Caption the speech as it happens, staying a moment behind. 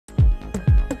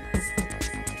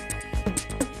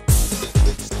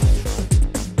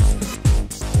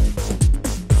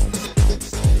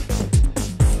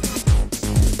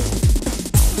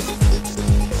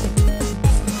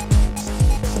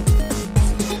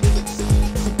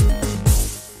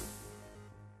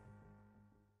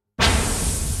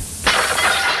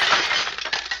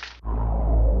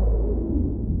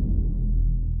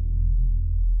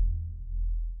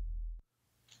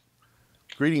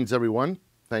Greetings, everyone.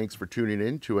 Thanks for tuning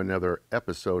in to another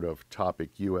episode of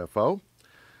Topic UFO.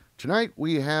 Tonight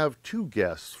we have two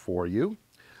guests for you,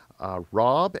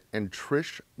 Rob and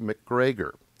Trish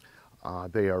MacGregor.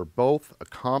 They are both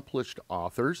accomplished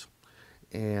authors,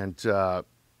 and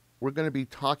we're going to be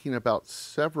talking about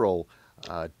several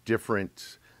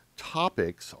different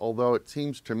topics, although it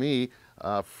seems to me,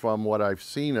 from what I've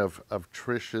seen of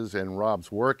Trish's and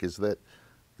Rob's work, is that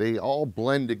they all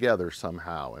blend together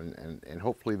somehow, and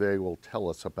hopefully they will tell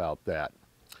us about that.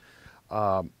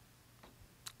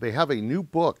 They have a new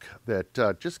book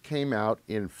that just came out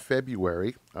in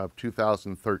February of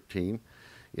 2013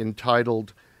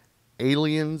 entitled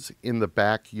Aliens in the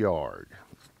Backyard.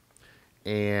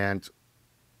 And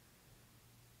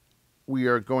we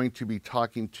are going to be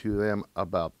talking to them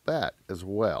about that as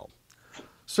well.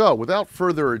 So without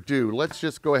further ado, let's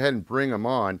just go ahead and bring them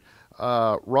on.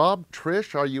 Rob,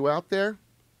 Trish, are you out there?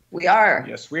 We are.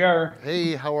 Yes, we are.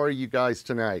 Hey, how are you guys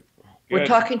tonight? We're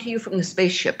talking to you from the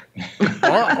spaceship.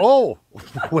 Oh,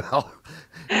 well,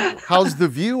 how's the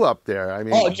view up there? I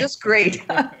mean, oh, just great.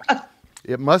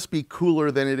 It must be cooler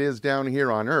than it is down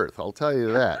here on Earth, I'll tell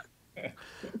you that.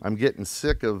 I'm getting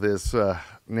sick of this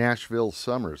Nashville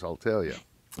summers, I'll tell you.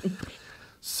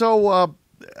 So,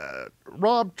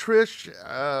 Rob, Trish,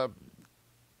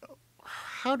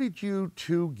 how did you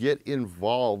two get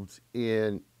involved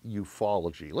in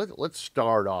ufology? Let's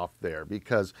start off there,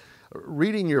 because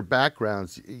reading your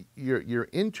backgrounds, you're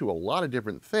into a lot of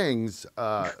different things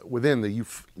within the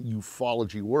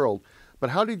ufology world.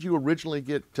 But how did you originally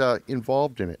get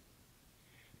involved in it?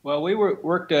 Well, we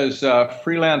worked as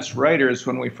freelance writers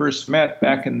when we first met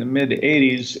back in the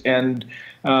mid-'80s, and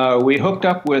we hooked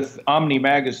up with Omni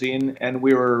magazine, and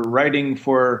we were writing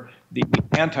for the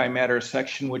antimatter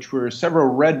section, which were several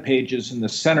red pages in the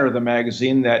center of the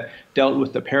magazine that dealt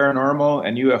with the paranormal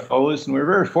and UFOs. And we were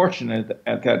very fortunate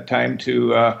at that time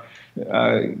to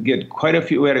get quite a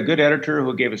few. We had a good editor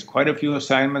who gave us quite a few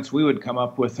assignments. We would come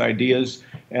up with ideas.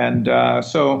 And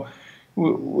so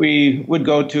we would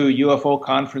go to UFO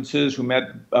conferences. We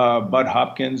met Bud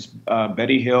Hopkins,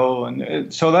 Betty Hill.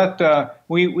 And so that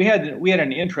we had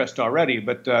an interest already,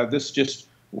 but this just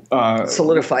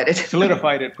solidified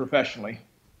it professionally.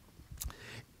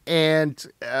 And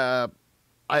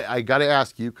I got to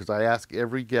ask you, because I ask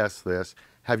every guest this,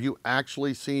 have you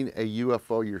actually seen a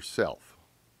UFO yourself?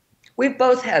 We've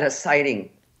both had a sighting.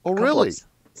 Oh, really?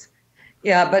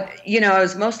 Yeah, but, you know, it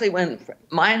was mostly when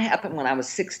mine happened when I was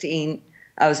 16.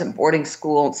 I was in boarding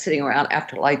school sitting around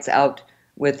after lights out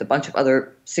with a bunch of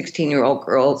other 16-year-old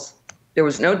girls. There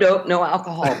was no dope, no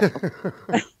alcohol.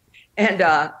 And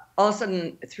all of a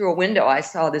sudden, through a window, I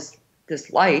saw this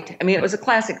light. I mean, it was a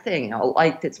classic thing, you know, a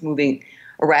light that's moving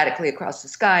erratically across the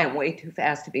sky and way too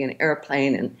fast to be an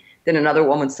airplane. And then another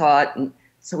woman saw it, and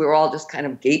so we were all just kind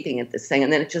of gaping at this thing,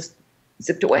 and then it just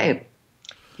zipped away.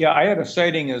 Yeah, I had a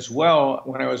sighting as well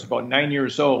when I was about 9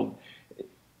 years old.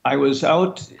 I was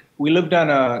out, we lived on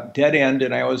a dead end,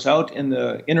 and I was out in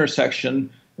the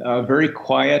intersection, very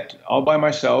quiet, all by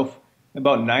myself,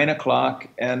 about 9 o'clock,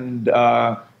 and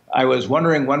I was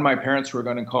wondering when my parents were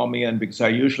going to call me in, because I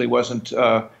usually wasn't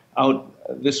out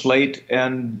this late,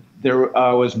 and there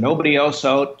was nobody else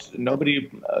out,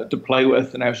 nobody to play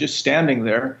with, and I was just standing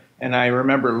there, and I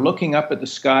remember looking up at the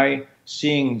sky,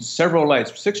 seeing several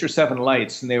lights, 6 or 7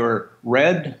 lights, and they were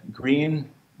red, green,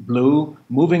 blue,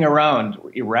 moving around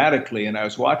erratically, and I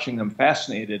was watching them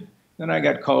fascinated. Then I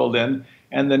got called in.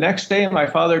 And the next day, my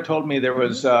father told me there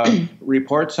was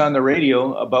reports on the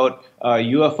radio about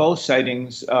UFO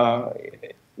sightings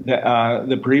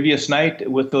the previous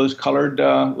night with those colored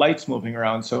lights moving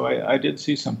around. So I did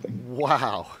see something.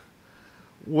 Wow.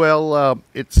 Well,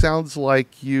 it sounds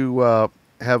like you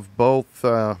have both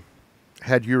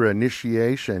had your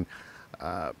initiation.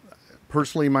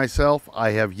 Personally, myself,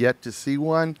 I have yet to see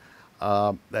one.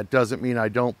 That doesn't mean I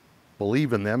don't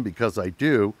believe in them, because I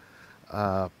do.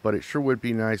 But it sure would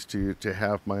be nice to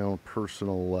have my own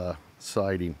personal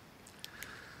sighting.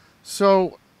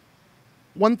 So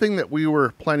one thing that we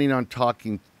were planning on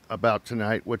talking about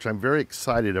tonight, which I'm very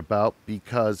excited about,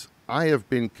 because I have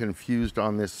been confused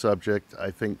on this subject,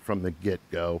 I think, from the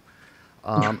get-go,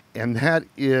 and that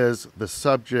is the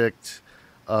subject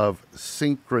of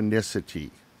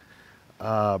synchronicity.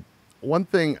 One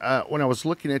thing, when I was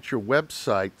looking at your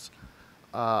websites,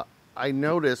 I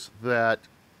noticed that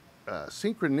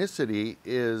synchronicity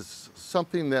is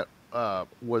something that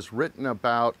was written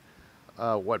about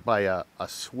by a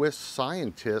Swiss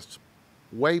scientist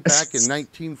way back in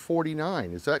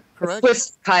 1949. Is that correct? A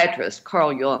Swiss psychiatrist,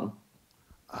 Carl Jung.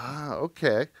 Ah,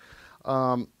 okay.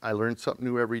 I learn something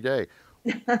new every day.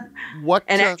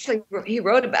 And actually, he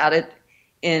wrote about it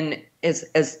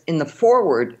as in the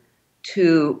foreword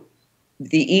to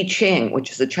the I Ching,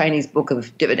 which is a Chinese book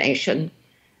of divination,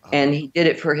 and he did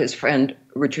it for his friend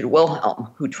Richard Wilhelm,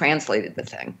 who translated the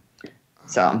thing.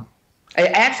 So,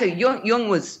 actually, Jung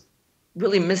was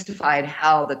really mystified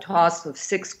how the toss of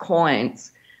 6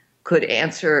 coins could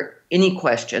answer any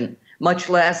question, much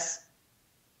less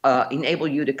enable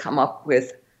you to come up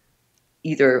with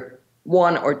either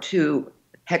 1 or 2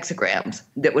 hexagrams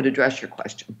that would address your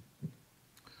question.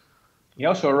 He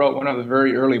also wrote one of the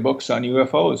very early books on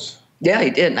UFOs. Yeah,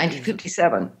 he did,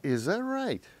 1957. Is that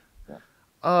right?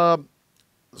 Yeah.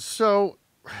 So,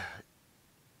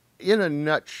 in a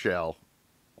nutshell,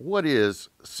 what is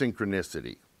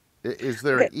synchronicity? Is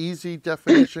there an easy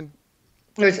definition?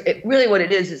 Really what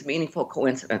it is meaningful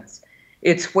coincidence.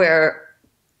 It's where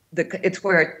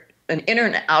an inner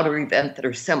and outer event that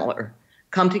are similar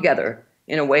come together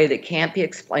in a way that can't be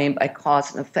explained by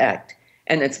cause and effect,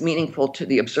 and it's meaningful to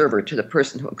the observer, to the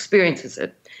person who experiences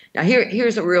it. Now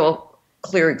here's a real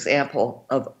clear example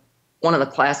of one of the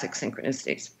classic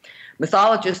synchronicities.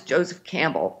 Mythologist Joseph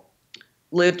Campbell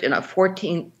lived in a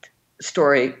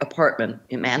 14th-story apartment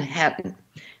in Manhattan.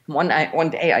 One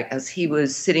day, I guess, he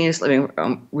was sitting in his living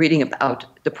room reading about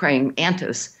the praying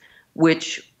mantis,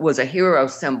 which was a hero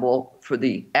symbol for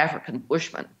the African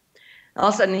Bushmen. All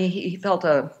of a sudden, he felt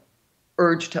a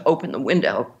urge to open the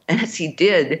window, and as he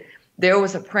did, there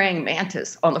was a praying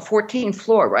mantis on the 14th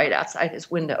floor right outside his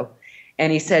window.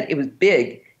 And he said it was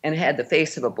big and had the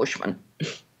face of a Bushman.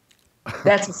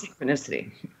 That's a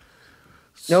synchronicity.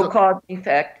 No cause and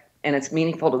effect, and it's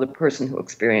meaningful to the person who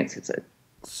experiences it.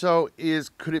 So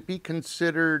could it be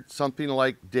considered something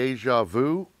like deja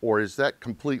vu, or is that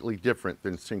completely different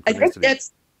than synchronicity? I think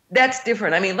that's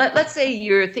different. I mean, let's say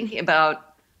you're thinking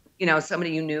about,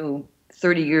 somebody you knew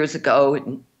 30 years ago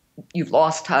and you've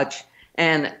lost touch,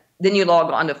 and then you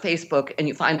log on to Facebook and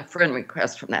you find a friend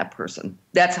request from that person.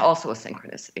 That's also a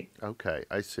synchronicity. Okay,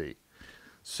 I see.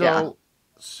 So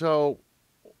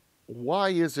why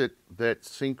is it that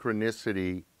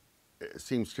synchronicity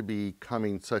seems to be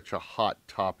becoming such a hot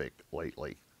topic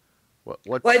lately? Part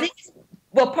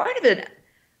of it,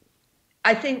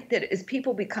 I think that as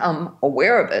people become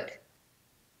aware of it,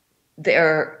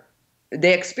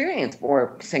 they experience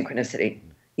more synchronicity.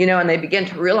 And they begin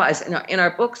to realize in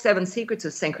our book, 7 Secrets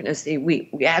of Synchronicity,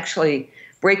 we actually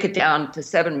break it down to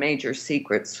 7 major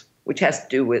secrets, which has to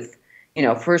do with,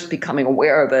 first becoming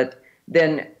aware of it,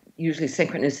 then usually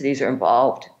synchronicities are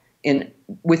involved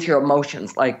with your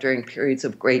emotions, like during periods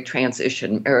of great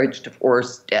transition, marriage,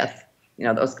 divorce, death,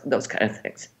 those kind of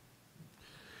things.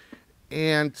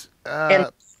 And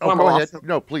go ahead.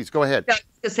 No, please go ahead. I was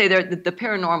going to say the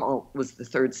paranormal was the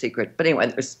 3rd secret, but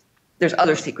anyway, there's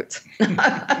other secrets.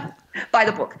 Buy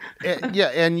the book.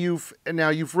 And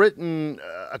you've written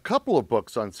a couple of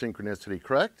books on synchronicity,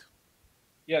 correct?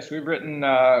 Yes, we've written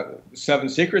 7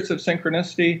 Secrets of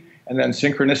Synchronicity, and then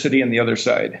Synchronicity and the Other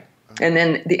Side. And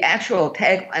then the actual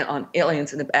tagline on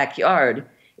Aliens in the Backyard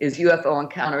is UFO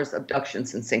Encounters,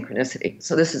 Abductions, and Synchronicity.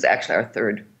 So this is actually our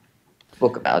 3rd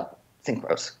book about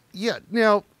synchros. Yeah.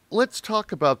 Now let's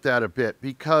talk about that a bit,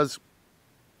 because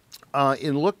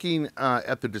in looking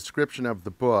at the description of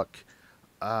the book,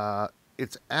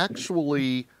 it's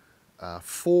actually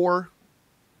 4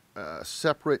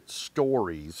 separate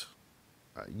stories,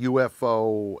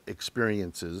 UFO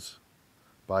experiences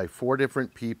by 4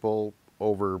 different people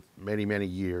over many, many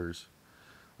years.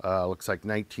 Looks like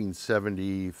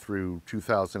 1970 through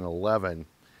 2011.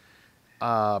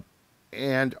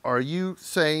 And are you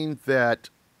saying that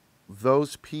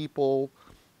those people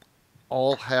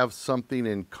all have something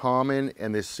in common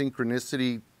and this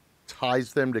synchronicity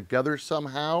ties them together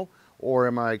somehow? Or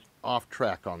am I off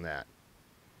track on that?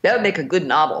 That would make a good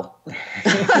novel.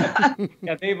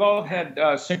 Yeah, they've all had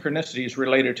synchronicities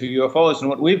related to UFOs, and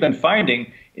what we've been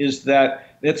finding is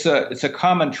that it's a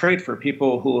common trait for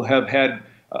people who have had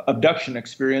abduction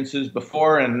experiences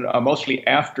before and mostly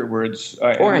afterwards.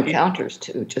 Or encounters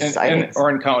too, just sightings. Or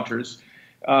encounters.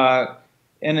 And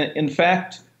in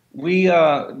fact,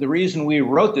 the reason we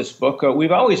wrote this book,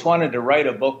 we've always wanted to write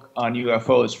a book on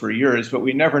UFOs for years, but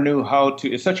we never knew how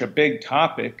to. It's such a big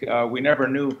topic. We never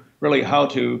knew really how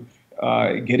to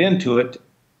get into it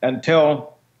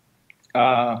until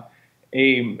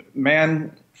a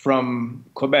man from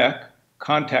Quebec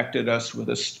contacted us with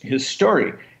his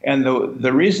story. And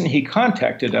the reason he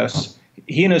contacted us,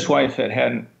 he and his wife had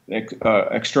an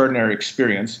extraordinary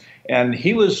experience, and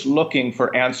he was looking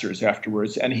for answers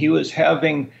afterwards, and he was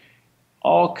having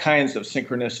all kinds of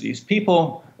synchronicities.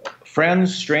 People,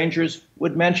 friends, strangers,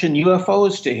 would mention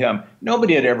UFOs to him.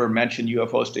 Nobody had ever mentioned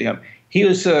UFOs to him. He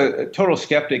was a total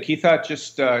skeptic. He thought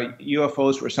just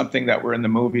UFOs were something that were in the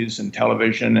movies and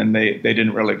television, and they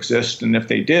didn't really exist. And if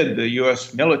they did, the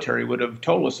U.S. military would have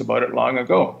told us about it long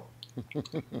ago.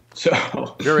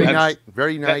 So very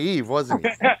naive, wasn't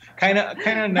he? kind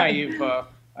of naive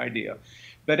idea.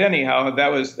 But anyhow,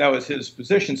 that was his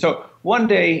position. So one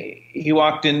day he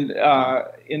walked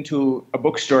into a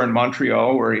bookstore in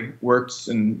Montreal where he works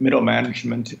in middle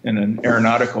management in an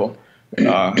aeronautical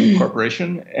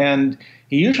corporation, and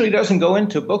he usually doesn't go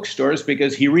into bookstores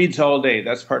because he reads all day.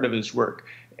 That's part of his work.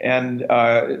 And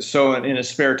so in his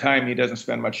spare time, he doesn't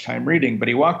spend much time reading. But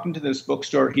he walked into this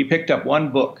bookstore. He picked up one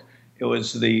book. It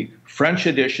was the French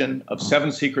edition of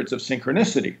 7 Secrets of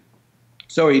Synchronicity.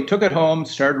 So he took it home,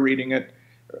 started reading it,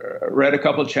 read a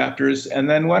couple chapters, and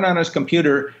then went on his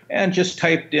computer and just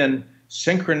typed in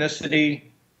synchronicity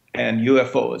and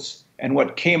UFOs. And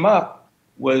what came up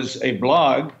was a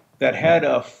blog that had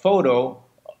a photo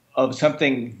of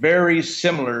something very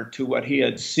similar to what he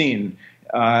had seen.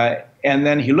 And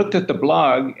then he looked at the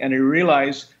blog and he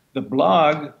realized the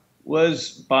blog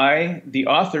was by the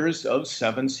authors of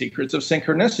 7 Secrets of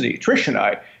Synchronicity, Trish and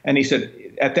I. And he said,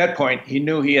 at that point, he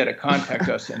knew he had to contact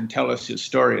us and tell us his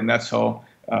story. And that's how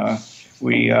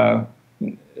we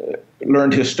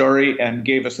learned his story and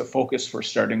gave us a focus for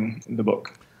starting the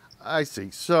book. I see.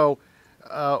 So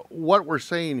what we're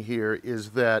saying here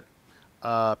is that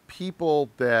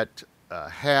people that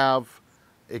have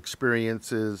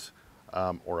experiences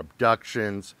or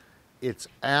abductions, it's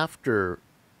after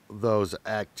those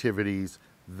activities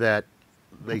that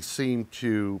they seem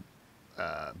to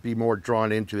be more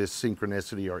drawn into this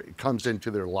synchronicity, or it comes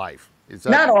into their life. Is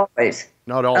that not always?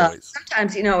 Not always.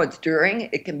 Sometimes, it's during.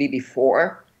 It can be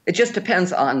before. It just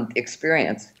depends on the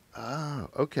experience. Oh,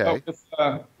 okay.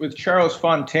 With Charles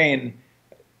Fontaine,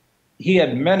 he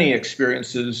had many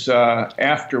experiences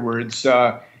afterwards.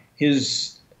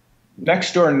 His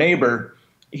next door neighbor,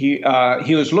 he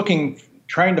was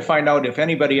trying to find out if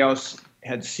anybody else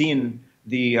had seen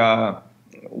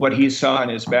what he saw in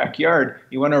his backyard.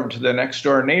 He went over to the next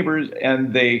door neighbors,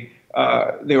 and they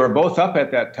were both up at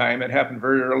that time. It happened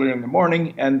very early in the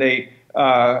morning, and the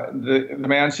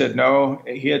man said no,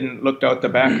 he hadn't looked out the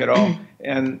back at all.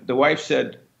 And the wife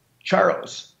said,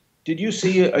 "Charles, did you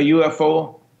see a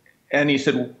UFO?" And he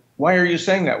said, "Why are you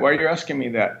saying that? Why are you asking me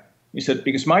that?" He said,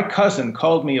 "Because my cousin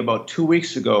called me about 2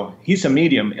 weeks ago. He's a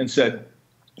medium, and said,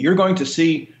 you're going to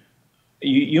see,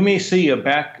 you may see a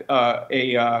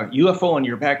UFO in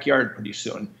your backyard pretty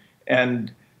soon."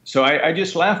 And so I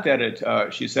just laughed at it,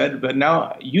 she said, "But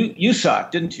now you saw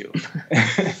it, didn't you?"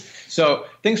 So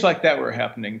things like that were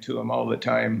happening to him all the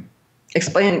time.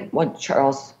 Explain what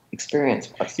Charles'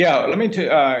 experience was. Yeah, let me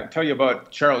tell you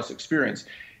about Charles' experience.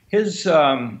 His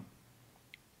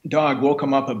dog woke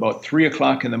him up about 3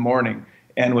 o'clock in the morning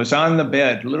and was on the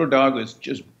bed. The little dog was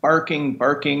just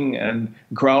barking and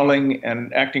growling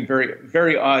and acting very,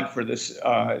 very odd for this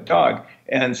dog.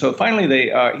 And so finally he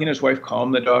and his wife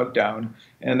calmed the dog down,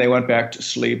 and they went back to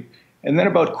sleep. And then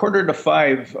about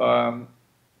 4:45,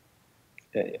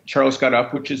 Charles got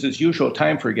up, which is his usual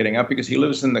time for getting up because he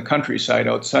lives in the countryside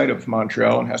outside of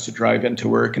Montreal and has to drive into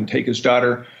work and take his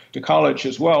daughter to college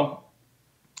as well.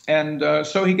 And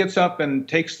so he gets up and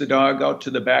takes the dog out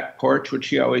to the back porch, which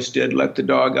he always did, let the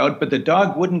dog out. But the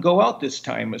dog wouldn't go out this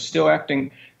time, was still acting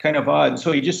kind of odd.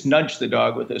 So he just nudged the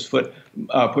dog with his foot,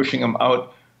 pushing him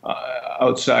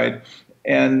outside.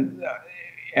 And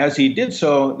as he did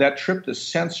so, that tripped the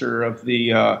sensor of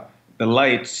the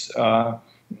lights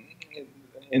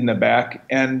in the back.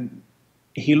 And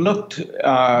he looked,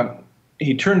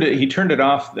 he turned it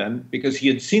off then because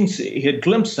he had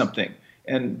glimpsed something.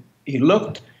 And he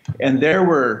looked, and there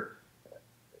were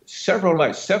several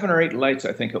lights, 7 or 8 lights,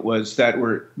 I think it was, that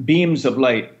were beams of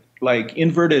light, like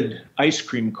inverted ice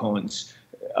cream cones,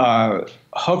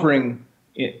 hovering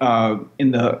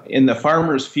in the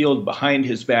farmer's field behind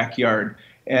his backyard.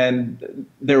 And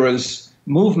there was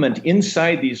movement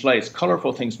inside these lights,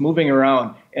 colorful things moving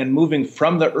around and moving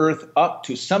from the earth up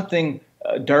to something,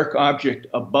 a dark object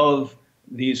above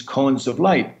these cones of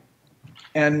light.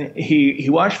 And he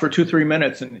watched for 2-3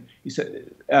 minutes, and he said,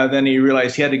 then he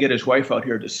realized he had to get his wife out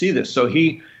here to see this. So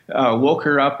he woke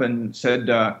her up and said,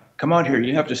 "Come out here,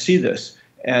 you have to see this."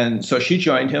 And so she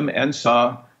joined him and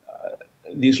saw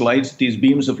these lights, these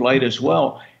beams of light as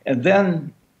well. And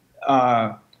then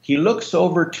he looks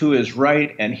over to his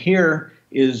right, and here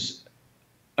is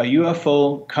a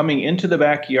UFO coming into the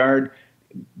backyard,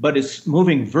 but it's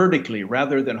moving vertically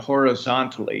rather than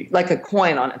horizontally, like a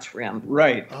coin on its rim.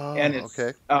 Right, oh, and it's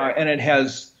okay. And it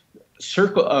has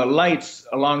lights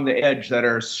along the edge that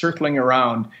are circling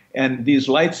around. And these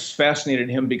lights fascinated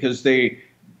him because they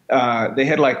they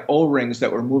had like O-rings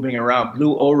that were moving around,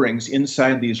 blue O-rings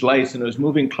inside these lights, and it was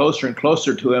moving closer and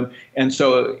closer to him. And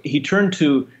so he turned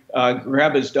to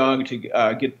grab his dog to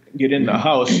get in the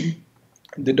house.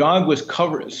 The dog was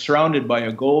surrounded by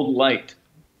a gold light.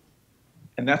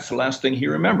 And that's the last thing he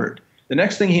remembered. The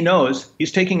next thing he knows,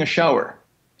 he's taking a shower,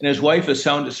 and his wife is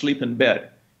sound asleep in bed.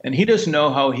 And he doesn't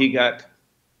know how he got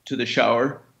to the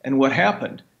shower and what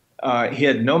happened. He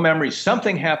had no memory.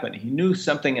 Something happened. He knew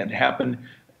something had happened,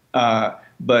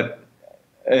 but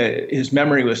his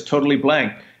memory was totally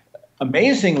blank.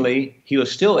 Amazingly, he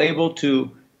was still able to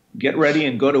get ready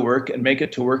and go to work and make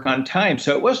it to work on time.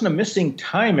 So it wasn't a missing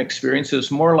time experience. It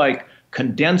was more like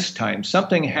condensed time.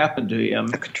 Something happened to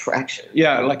him. A contraction.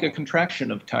 Yeah, like a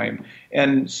contraction of time.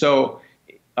 And so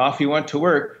off he went to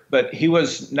work, but he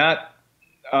was not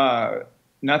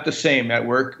the same at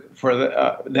work for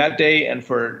that day and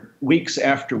for weeks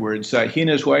afterwards. He and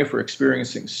his wife were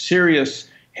experiencing serious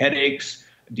headaches,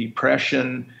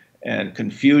 depression, and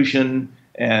confusion,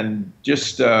 and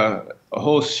just a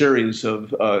whole series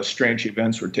of strange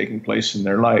events were taking place in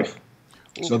their life.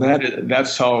 So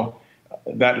that's how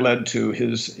that led to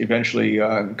his eventually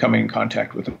coming in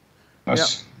contact with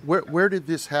us. Now, where did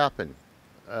this happen?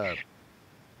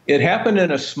 It happened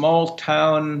in a small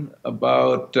town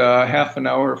about half an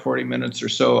hour, 40 minutes or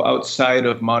so outside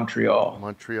of Montreal.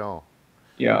 Montreal.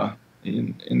 Yeah,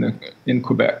 in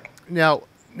Quebec. Now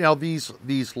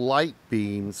these light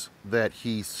beams that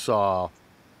he saw.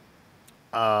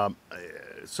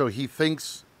 So he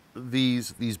thinks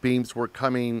these beams were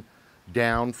coming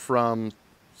down from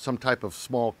some type of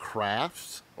small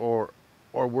crafts, or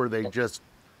were they just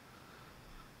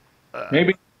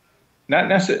maybe not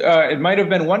necessarily? It might have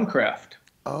been one craft.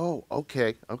 Oh,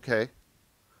 okay.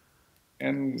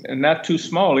 And not too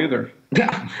small either.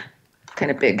 Yeah,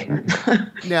 kind of big.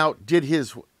 Now, did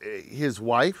his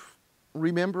wife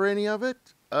remember any of it?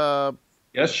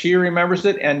 Yes, she remembers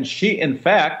it, and she, in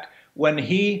fact, when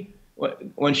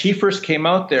she first came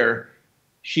out there,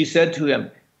 she said to him,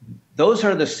 "Those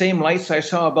are the same lights I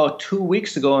saw about 2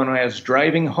 weeks ago when I was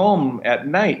driving home at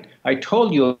night. I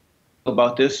told you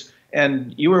about this,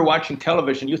 and you were watching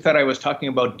television. You thought I was talking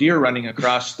about deer running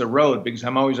across the road because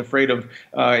I'm always afraid of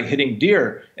hitting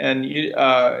deer." And you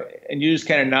just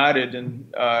kind of nodded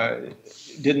and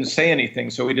didn't say anything,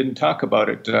 so we didn't talk about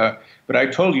it. But I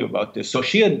told you about this. So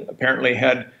she had apparently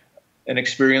had an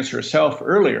experience herself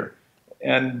earlier.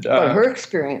 And but her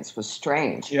experience was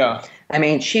strange. Yeah. I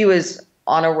mean, she was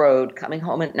on a road coming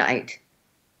home at night,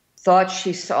 thought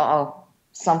she saw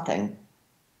something,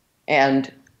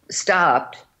 and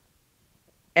stopped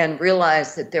and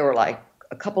realized that there were like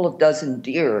a couple of dozen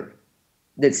deer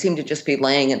that seemed to just be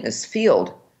laying in this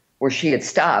field where she had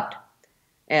stopped.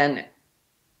 And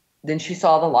then she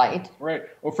saw the light. Right.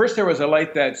 Well, first there was a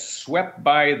light that swept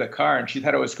by the car, and she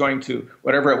thought it was going to,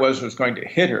 whatever it was going to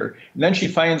hit her. And then she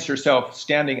finds herself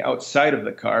standing outside of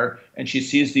the car, and she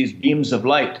sees these beams of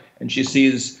light, and she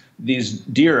sees these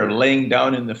deer laying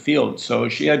down in the field. So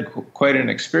she had quite an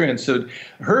experience. So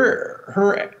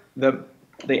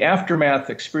the aftermath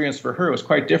experience for her was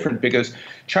quite different, because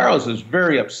Charles was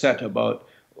very upset about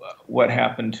what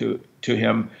happened to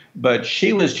him, but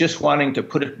she was just wanting to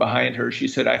put it behind her. She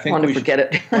said, "I think we forget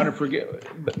it." Want to forget it.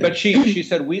 But she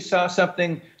said, "We saw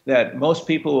something that most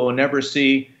people will never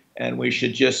see, and we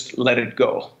should just let it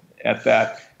go at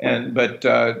that." But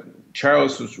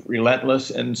Charles was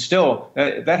relentless, and still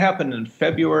that happened in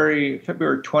February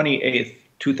 28th,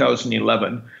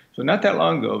 2011. So not that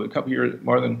long ago, but a couple years,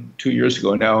 more than 2 years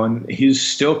ago now, and he's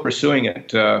still pursuing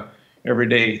it. Every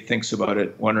day thinks about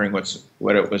it, wondering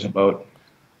what it was about.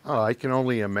 Oh, I can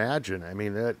only imagine. I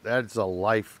mean, that's a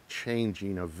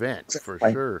life-changing event for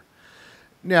sure.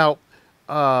 Now,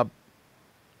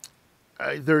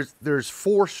 there's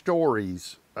 4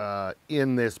 stories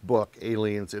in this book,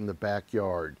 Aliens in the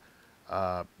Backyard.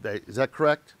 Is that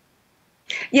correct?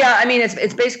 Yeah, I mean,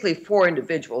 it's basically 4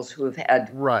 individuals who have had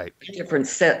different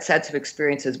sets of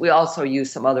experiences. We also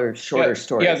use some other shorter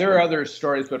stories. Yeah, there are other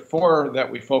stories, but 4 that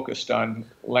we focused on,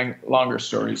 longer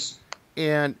stories.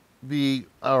 And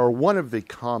one of the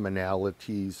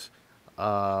commonalities,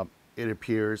 it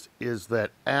appears, is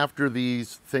that after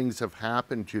these things have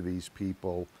happened to these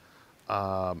people,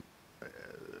 the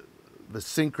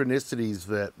synchronicities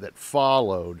that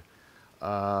followed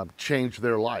changed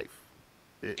their life.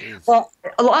 Well,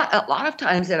 a lot of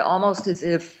times it's almost as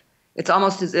if the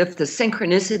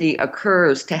synchronicity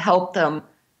occurs to help them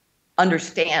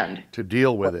understand, to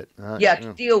deal with it.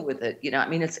 To deal with it. You know, I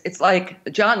mean, it's like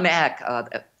John Mack,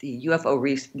 the UFO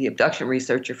the abduction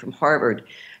researcher from Harvard,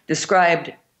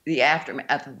 described the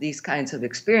aftermath of these kinds of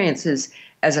experiences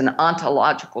as an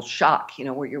ontological shock,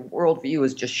 where your worldview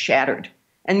is just shattered.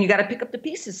 And you got to pick up the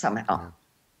pieces somehow. Yeah.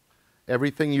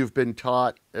 Everything you've been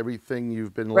taught, everything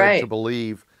you've been led to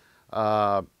believe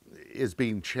is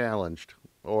being challenged.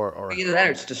 Or either that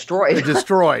or it's destroyed.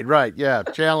 Destroyed, right, yeah.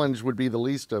 Challenge would be the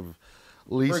least of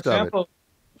it.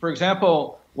 For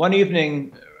example, one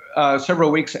evening,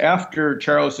 several weeks after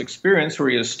Charles' experience, where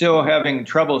he is still having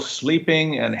trouble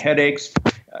sleeping and headaches,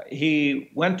 he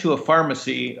went to a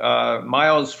pharmacy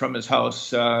miles from his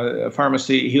house. A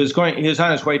pharmacy. He was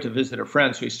on his way to visit a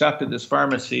friend, so he stopped at this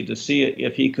pharmacy to see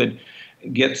if he could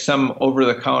get some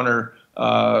over-the-counter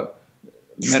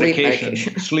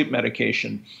sleep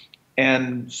medication.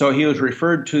 And so he was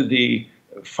referred to the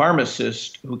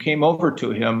pharmacist, who came over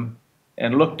to him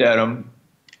and looked at him.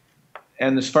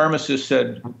 And this pharmacist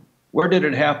said, "Where did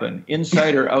it happen,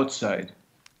 inside or outside?"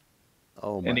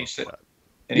 Oh my and he said,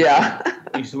 God.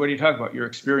 He said, "What are you talking about? Your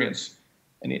experience?"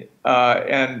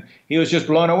 And he was just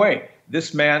blown away.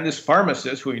 This man, this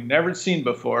pharmacist, who he'd never seen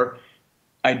before,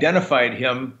 identified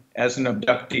him as an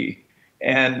abductee.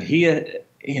 And he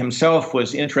himself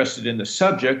was interested in the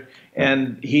subject,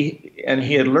 and he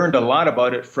had learned a lot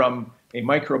about it from a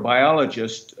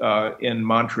microbiologist in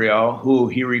Montreal, who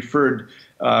he referred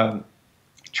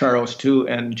Charles to,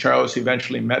 and Charles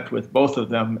eventually met with both of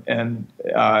them, and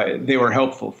they were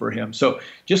helpful for him. So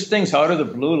just things out of the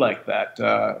blue like that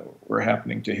were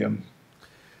happening to him.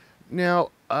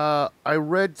 Now, I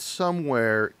read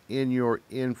somewhere in your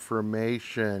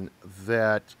information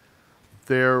that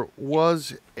there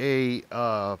was a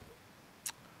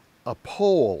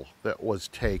poll that was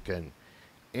taken,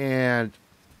 and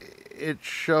it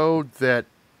showed that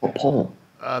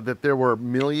that there were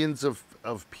millions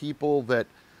of people that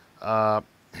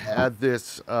had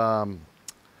this.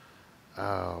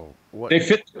 They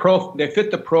fit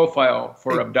the profile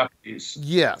for abductees.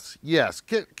 Yes, yes.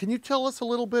 Can you tell us a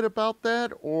little bit about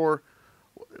that, or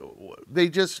they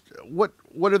just what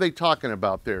are they talking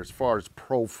about there as far as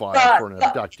profile for an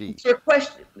abductee?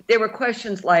 There were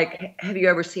questions like, have you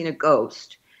ever seen a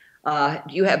ghost? Do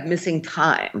you have missing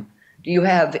time? Do you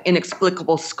have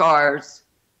inexplicable scars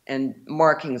and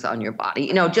markings on your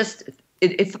body? Just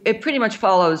it pretty much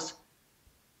follows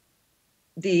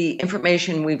the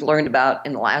information we've learned about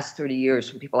in the last 30 years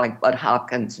from people like Bud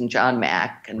Hopkins and John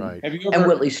Mack and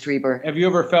Whitley Strieber. Have you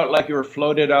ever felt like you were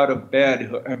floated out of bed?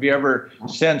 Have you ever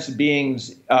sensed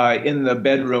beings in the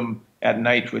bedroom at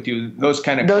night with you? Those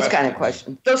kind of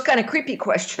questions. Those kind of creepy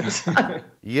questions.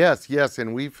 Yes,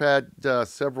 and we've had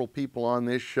several people on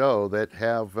this show that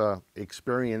have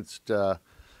experienced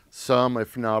some,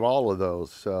 if not all of those.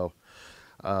 So,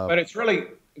 but it's really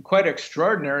quite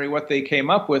extraordinary what they came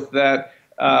up with, that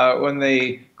when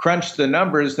they crunched the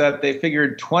numbers, that they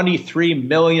figured 23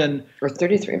 million or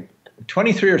 33.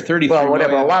 23 or 33 well,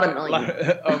 whatever, million, a lot of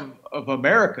millions of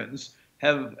Americans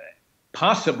have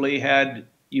possibly had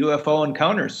UFO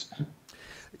encounters.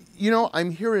 I'm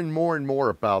hearing more and more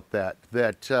about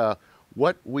that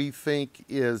what we think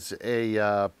is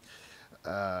a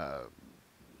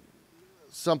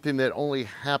something that only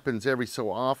happens every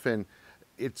so often,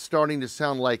 it's starting to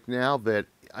sound like now that,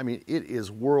 it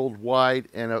is worldwide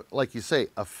and, like you say,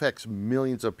 affects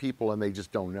millions of people and they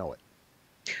just don't know it.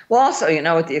 Well, also,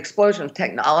 with the explosion of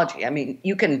technology,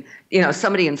 you can,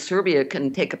 somebody in Serbia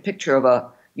can take a picture of a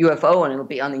UFO and it'll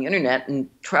be on the internet and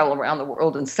travel around the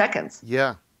world in seconds.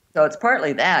 Yeah. So it's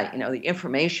partly that, the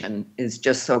information is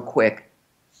just so quick.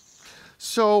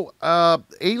 So,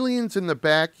 aliens in the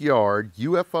backyard,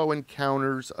 UFO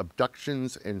encounters,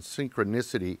 abductions, and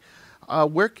synchronicity.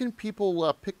 Where can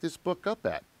people pick this book up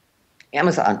at?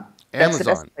 Amazon.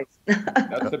 Amazon.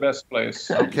 That's the best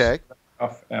place. Okay.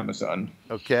 Off Amazon.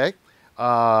 Okay.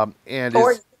 Or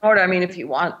if you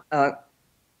want the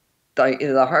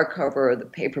hardcover or the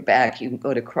paperback, you can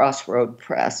go to Crossroad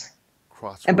Press.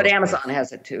 But Amazon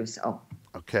has it too. So.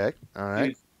 Okay. All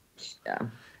right. Yeah.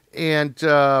 And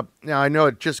now I know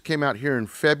it just came out here in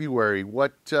February.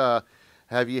 What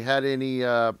have you had any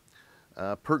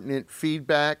pertinent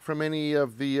feedback from any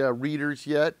of the readers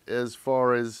yet, as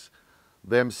far as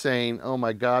them saying, "Oh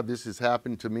my God, this has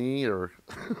happened to me"? Or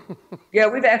yeah,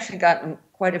 we've actually gotten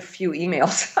quite a few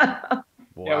emails.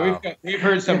 Wow. Yeah, we've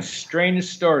heard some strange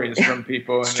stories from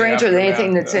people. Stranger than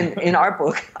anything that's in our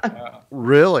book.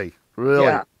 Really?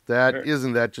 Yeah.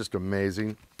 Isn't that just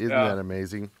amazing? Isn't that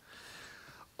amazing?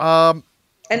 And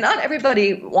not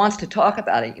everybody wants to talk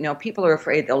about it. People are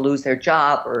afraid they'll lose their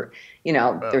job, or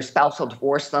their spouse will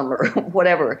divorce them, or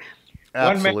whatever.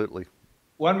 Absolutely.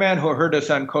 One man who heard us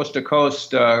on Coast to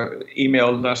Coast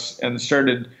emailed us and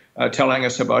started telling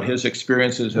us about his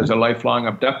experiences as a lifelong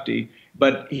abductee.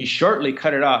 But he shortly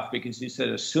cut it off because he said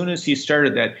as soon as he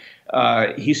started that,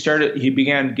 he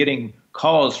began getting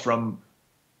calls from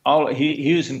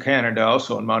he was in Canada,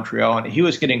 also in Montreal, and he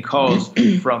was getting calls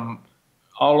from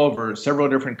all over, several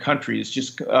different countries,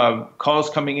 just calls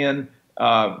coming in,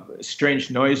 strange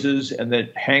noises, and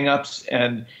then hang-ups,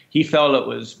 and he felt it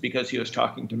was because he was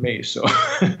talking to me. So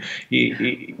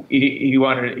he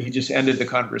just ended the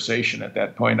conversation at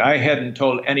that point. I hadn't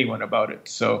told anyone about it,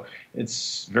 so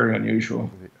it's very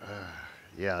unusual.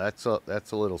 Yeah, that's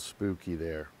a little spooky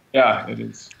there. Yeah, it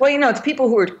is. Well, it's people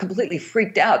who are completely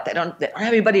freaked out. They don't have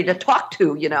anybody to talk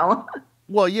to,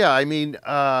 Well, yeah, I mean,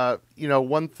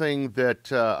 one thing that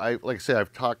like I said,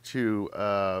 I've talked to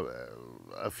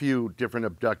a few different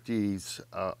abductees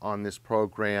on this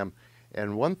program,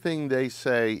 and one thing they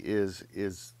say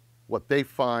is what they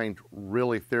find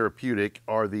really therapeutic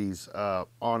are these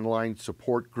online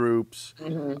support groups.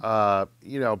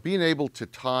 Mm-hmm. Being able to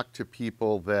talk to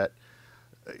people that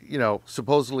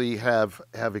supposedly have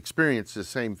experienced the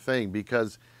same thing,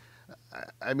 because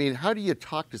I mean, how do you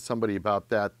talk to somebody about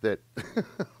that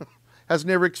has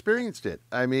never experienced it?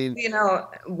 I mean,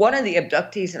 one of the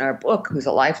abductees in our book, who's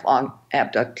a lifelong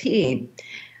abductee,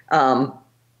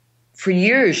 for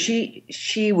years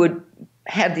she would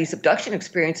have these abduction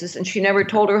experiences, and she never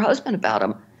told her husband about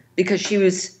them because she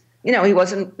was, he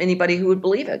wasn't anybody who would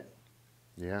believe it.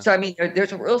 Yeah. So I mean,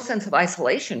 there's a real sense of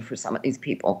isolation for some of these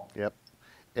people. Yep.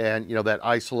 And, that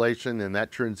isolation, and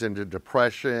that turns into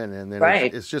depression, and then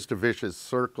right. it's just a vicious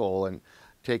circle and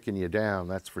taking you down,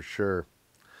 that's for sure.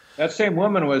 That same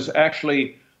woman was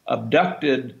actually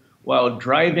abducted while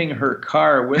driving her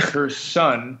car with her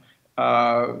son,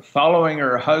 following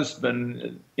her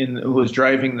husband who was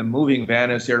driving the moving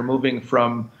van as they're moving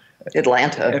from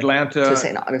Atlanta to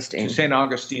St.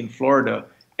 Augustine, Florida.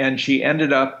 And she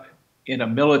ended up in a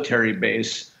military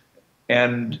base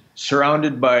and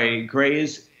surrounded by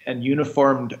grays and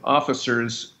uniformed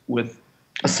officers with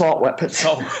assault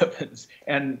weapons,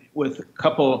 and with a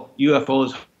couple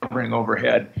UFOs hovering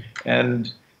overhead.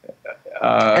 And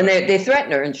they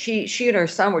threatened her, and she and her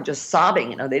son were just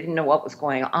sobbing. They didn't know what was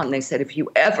going on. They said, if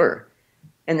you ever,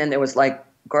 and then there was like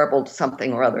garbled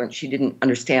something or other, and she didn't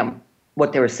understand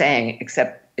what they were saying,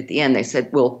 except at the end they said,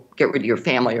 we'll get rid of your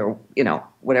family, or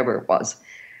whatever it was.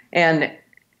 And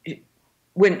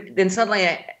then suddenly,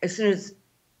 as soon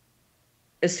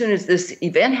as this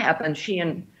event happened, she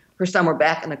and her son were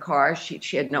back in the car.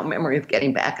 She had no memory of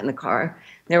getting back in the car.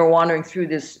 They were wandering through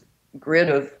this grid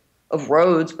of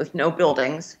roads with no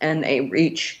buildings, and they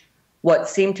reach what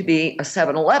seemed to be a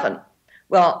 7-Eleven.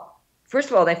 Well, first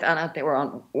of all, they found out they were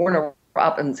on Warner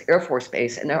Robins Air Force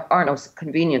Base, and there are no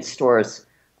convenience stores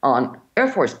on Air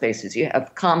Force bases. You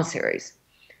have commissaries.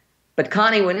 But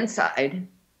Connie went inside.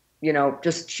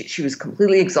 She was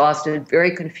completely exhausted,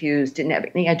 very confused, didn't have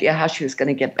any idea how she was going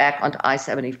to get back onto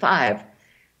I-75,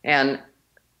 and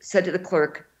said to the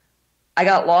clerk, I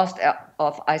got lost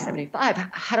off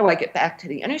I-75. How do I get back to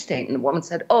the interstate? And the woman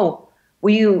said, will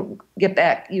you get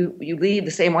back? You leave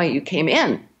the same way you came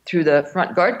in, through the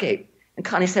front guard gate. And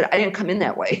Connie said, I didn't come in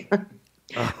that way.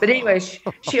 But anyway,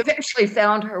 she eventually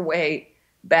found her way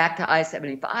back to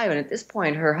I-75, and at this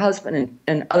point, her husband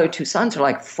and other two sons are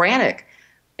like frantic.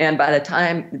 And by the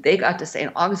time they got to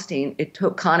St. Augustine, it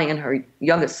took Connie and her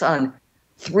youngest son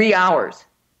 3 hours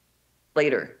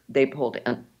later, they pulled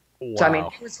in. Wow. So, I mean,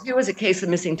 it was a case of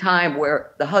missing time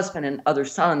where the husband and other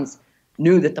sons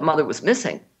knew that the mother was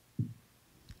missing.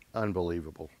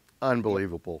 Unbelievable.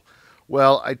 Unbelievable.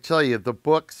 Well, I tell you, the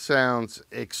book sounds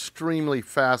extremely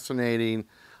fascinating.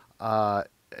 I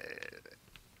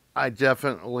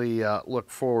definitely look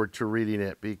forward to reading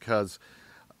it because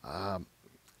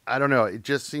I don't know. It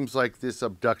just seems like this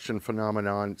abduction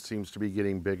phenomenon seems to be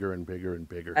getting bigger and bigger and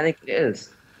bigger. I think it is.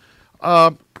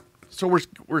 So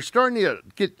we're starting to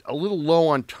get a little low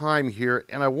on time here,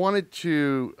 and I wanted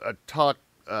to talk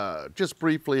just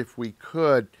briefly, if we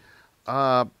could,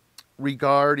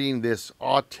 regarding this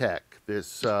AUTEC,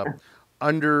 this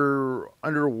underwater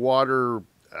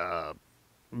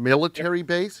military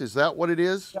base. Is that what it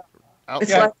is?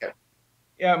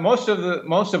 Yeah, most of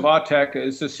AUTEC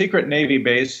is a secret Navy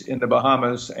base in the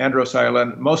Bahamas, Andros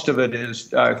Island. Most of it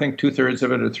is, I think, 2/3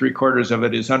 of it or 3/4 of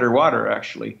it is underwater,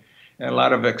 actually, and a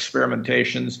lot of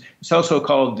experimentations. It's also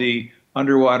called the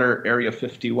Underwater Area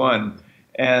 51.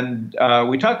 And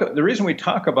the reason we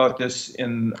talk about this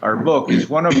in our book is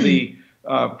one of the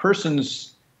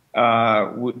persons,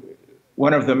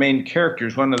 one of the main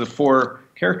characters, one of the four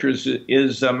characters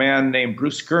is a man named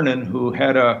Bruce Gernon, who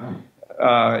had a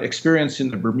experience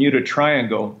in the Bermuda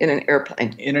Triangle. In an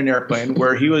airplane. In an airplane,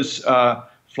 where he was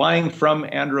flying from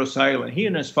Andros Island. He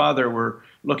and his father were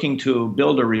looking to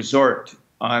build a resort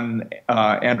on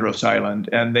Andros Island,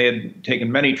 and they had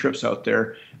taken many trips out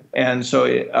there. And so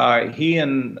he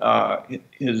and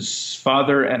his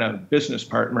father and a business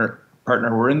partner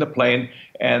were in the plane,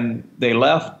 and they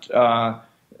left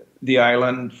the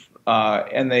island,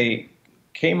 and they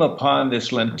came upon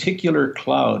this lenticular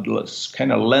cloud, this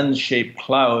kind of lens-shaped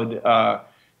cloud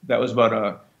that was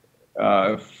about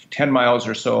 10 miles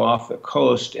or so off the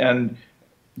coast. And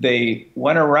they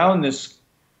went around this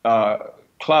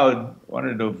cloud,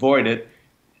 wanted to avoid it,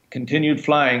 continued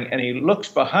flying, and he looks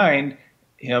behind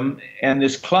him, and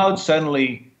this cloud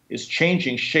suddenly is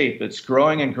changing shape. It's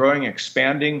growing and growing,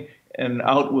 expanding, and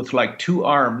out with like two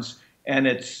arms, and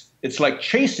it's like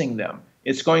chasing them.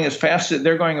 It's going as fast as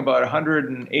they're going about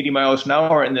 180 miles an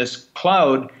hour, and this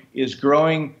cloud is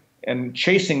growing and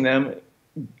chasing them,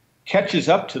 catches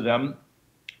up to them,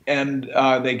 and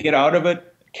they get out of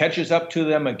it, catches up to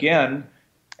them again,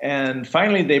 and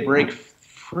finally they break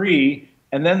free,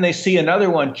 and then they see another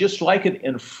one just like it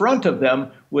in front of them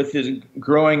with his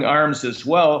growing arms as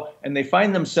well, and they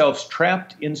find themselves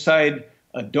trapped inside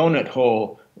a donut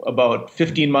hole about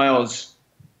 15 miles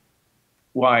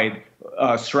wide,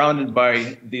 surrounded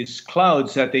by these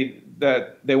clouds that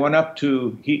they went up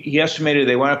to. He estimated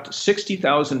they went up to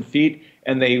 60,000 feet,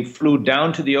 and they flew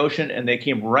down to the ocean, and they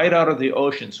came right out of the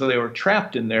ocean. So they were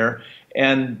trapped in there,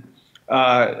 and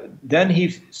then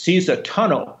he sees a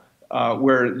tunnel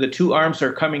where the two arms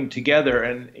are coming together,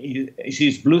 and he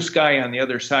sees blue sky on the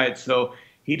other side. So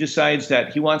he decides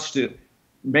that he wants to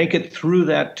make it through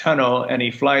that tunnel, and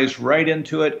he flies right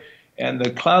into it. And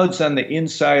the clouds on the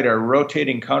inside are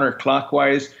rotating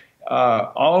counterclockwise.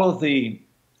 All of the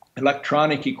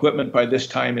electronic equipment by this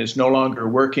time is no longer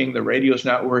working. The radio's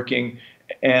not working.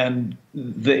 And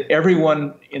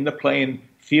everyone in the plane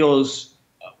feels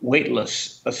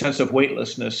weightless, a sense of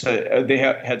weightlessness. They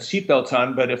had seatbelts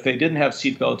on, but if they didn't have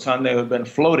seatbelts on, they would have been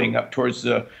floating up towards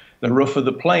the roof of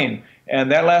the plane.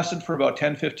 And that lasted for about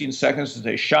 10, 15 seconds as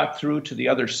they shot through to the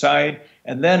other side.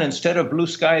 And then instead of blue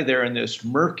sky, they're in this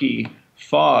murky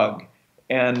fog.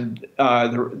 And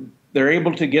they're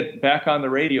able to get back on the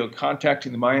radio,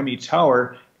 contacting the Miami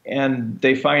Tower, and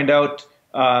they find out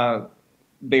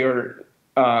they are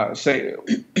say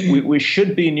we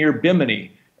should be near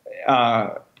Bimini,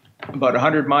 about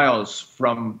 100 miles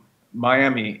from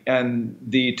Miami. And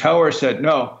the tower said,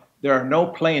 no, there are no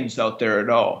planes out there at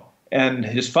all. And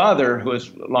his father, who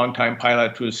was a longtime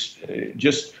pilot, was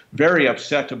just very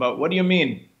upset about, what do you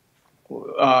mean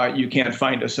you can't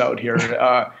find us out here?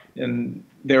 And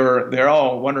they're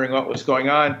all wondering what was going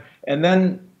on. And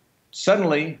then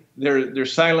suddenly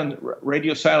there's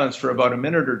radio silence for about a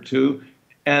minute or two.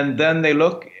 And then they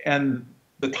look, and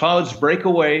the clouds break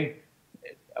away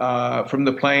from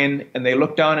the plane, and they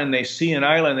look down and they see an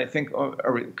island. They think, oh,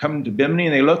 are we coming to Bimini?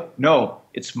 And they look, no,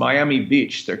 it's Miami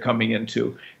Beach they're coming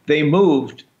into. They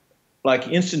moved like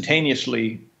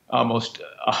instantaneously almost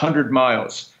 100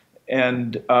 miles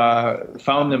and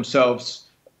found themselves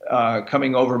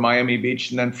coming over Miami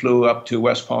Beach, and then flew up to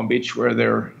West Palm Beach where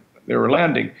they were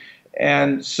landing.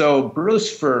 And so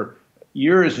Bruce, for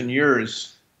years and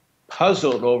years,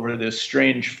 puzzled over this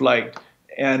strange flight.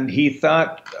 And he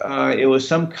thought it was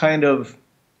some kind of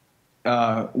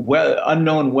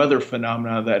unknown weather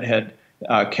phenomena that had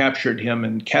captured him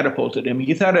and catapulted him.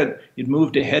 He thought it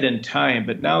moved ahead in time,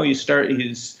 but now he's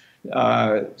thinking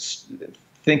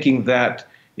that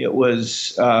it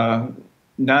was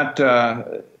not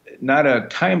a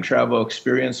time travel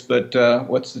experience, but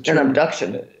what's the term? An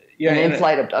abduction. Yeah, an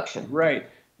in-flight abduction. Right.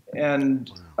 And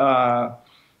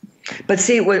but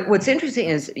see, what's interesting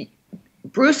is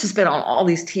Bruce has been on all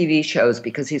these TV shows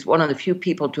because he's one of the few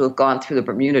people to have gone through the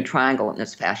Bermuda Triangle in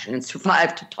this fashion and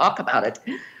survived to talk about it.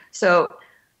 So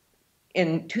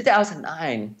in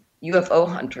 2009, UFO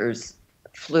hunters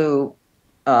flew,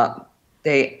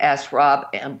 they asked Rob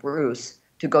and Bruce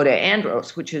to go to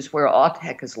Andros, which is where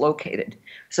AUTEC is located,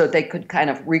 so they could kind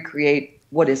of recreate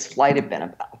what his flight had been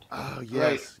about. Oh, yes,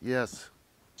 right. Yes.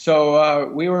 So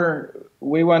we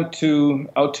went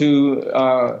out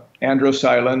to Andros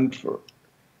Island for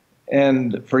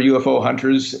UFO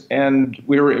hunters, and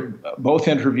we were both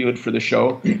interviewed for the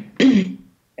show.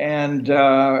 And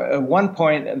at one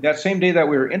point, that same day that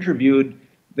we were interviewed,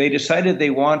 they decided they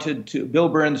wanted to, Bill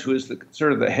Burns, who is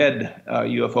sort of the head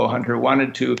UFO hunter,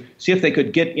 wanted to see if they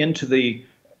could get into the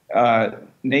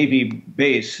Navy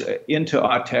base, into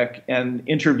AUTEC, and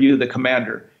interview the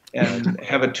commander and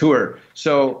have a tour.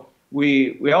 So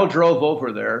we all drove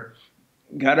over there,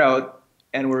 got out,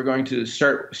 and we're going to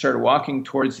start walking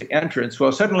towards the entrance.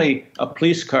 Well, suddenly a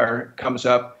police car comes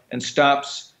up and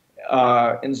stops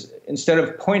instead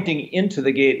of pointing into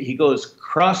the gate, he goes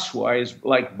crosswise,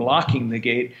 like blocking the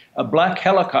gate. A black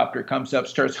helicopter comes up,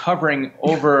 starts hovering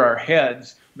over our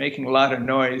heads, making a lot of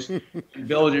noise. And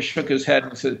Bill just shook his head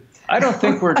and said, "I don't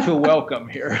think we're too welcome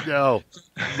here." No,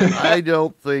 I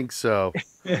don't think so.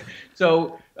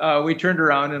 So we turned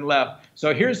around and left.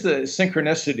 So here's the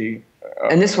synchronicity.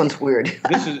 And this one's weird.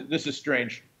 This is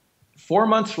strange. 4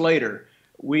 months later,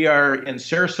 we are in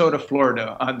Sarasota,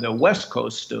 Florida, on the west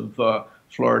coast of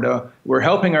Florida. We're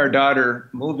helping our daughter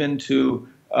move into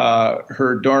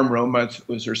her dorm room. It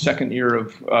was her second year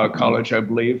of college, I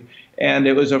believe. And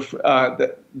it was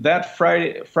that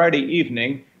Friday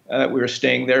evening that we were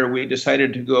staying there. We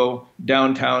decided to go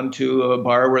downtown to a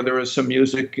bar where there was some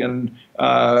music and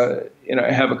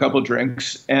have a couple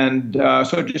drinks. And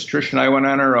so just Trish and I went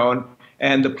on our own.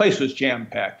 And the place was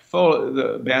jam-packed. Full.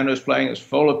 The band was playing. It was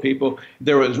full of people.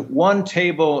 There was one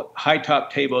table,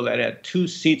 high-top table, that had 2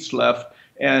 seats left.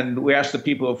 And we asked the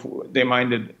people if they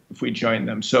minded if we joined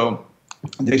them. So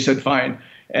they said fine.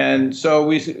 And so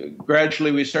we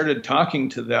gradually started talking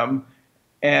to them.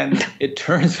 And it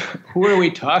turns, who are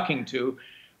we talking to?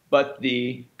 But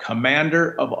the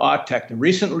commander of AUTEC, the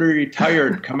recently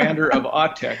retired commander of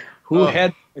AUTEC, who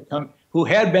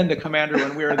had been the commander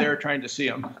when we were there trying to see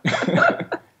him.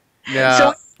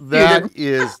 Now,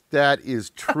 that is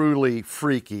truly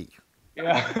freaky.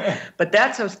 Yeah. But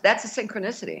that's a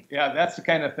synchronicity. Yeah, that's the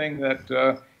kind of thing that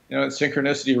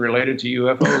synchronicity related to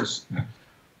UFOs.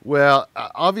 Well,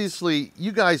 obviously,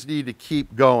 you guys need to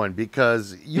keep going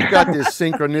because you've got this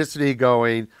synchronicity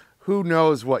going. Who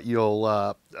knows what you'll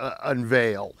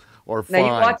unveil or find.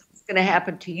 Now, you watch what's going to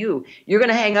happen to you. You're going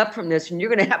to hang up from this, and you're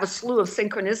going to have a slew of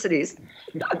synchronicities.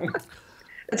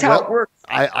 That's how it works.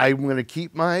 I'm going to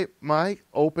keep my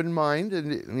open mind,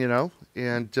 and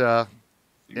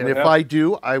if I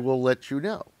do, I will let you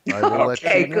know. I will let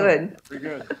you know. Good. Very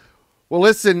good. Well,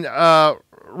 listen,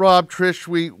 Rob, Trish,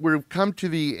 we've come to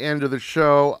the end of the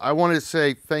show. I want to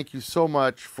say thank you so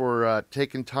much for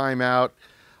taking time out.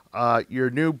 Your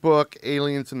new book,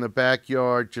 Aliens in the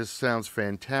Backyard, just sounds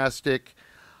fantastic.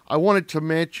 I wanted to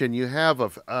mention you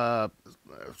have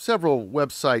several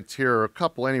websites here, a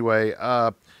couple anyway.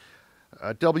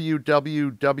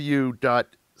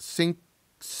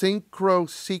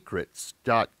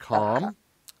 www.synchrosecrets.com.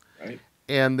 Right.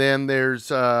 And then there's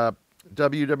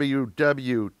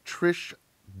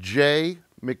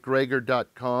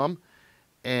www.trishjmcgregor.com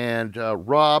and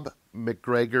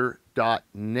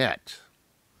robmcgregor.net.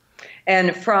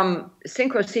 And from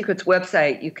Synchro Secrets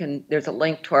website, there's a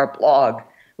link to our blog,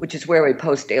 which is where we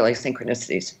post daily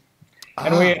synchronicities.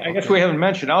 And I guess we haven't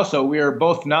mentioned also, we are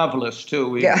both novelists too.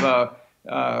 We've done,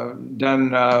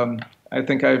 I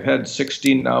think I've had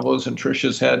 16 novels and Trish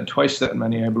has had twice that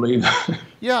many, I believe.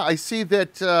 Yeah, I see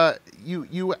that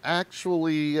you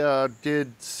actually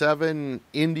did 7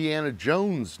 Indiana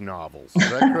Jones novels. Is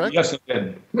that correct? Yes, I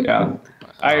did. Yeah.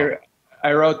 Wow.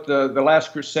 I wrote The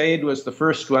Last Crusade was the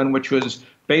first one, which was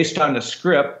based on a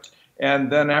script.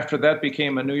 And then after that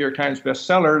became a New York Times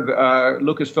bestseller,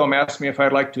 Lucasfilm asked me if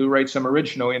I'd like to write some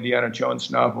original Indiana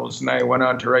Jones novels, and I went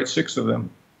on to write 6 of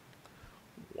them.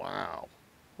 Wow.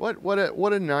 What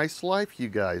a nice life you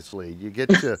guys lead. You get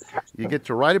to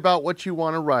write about what you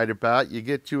want to write about. You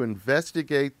get to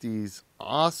investigate these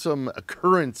awesome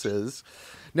occurrences.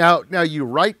 Now you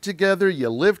write together, you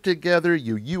live together,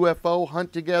 you UFO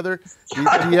hunt together. Do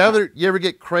you ever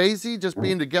get crazy just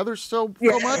being together so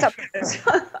much?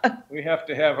 We have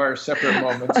to have our separate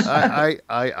moments. I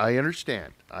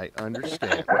understand. I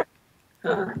understand.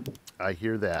 I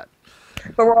hear that.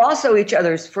 But we're also each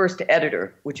other's first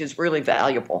editor, which is really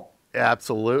valuable.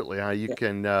 Absolutely. You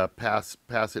can pass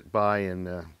it by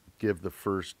and give the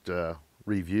first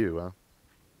review.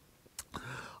 Huh?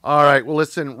 All right. Well,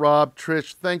 listen, Rob,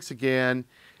 Trish, thanks again.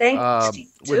 Thanks,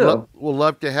 too. We'll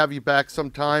love to have you back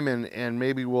sometime, and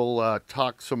maybe we'll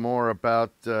talk some more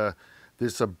about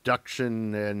this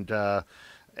abduction and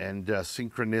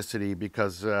synchronicity,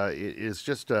 because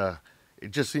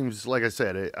it just seems, like I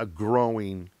said, a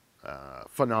growing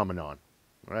phenomenon.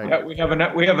 Right? Yeah, we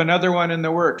have another one in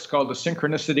the works called the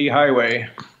Synchronicity Highway.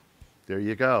 There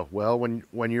you go. Well,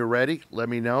 when you're ready, let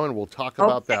me know, and we'll talk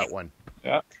about that one.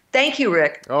 Yeah. Thank you,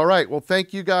 Rick. All right. Well,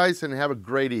 thank you guys, and have a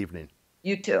great evening.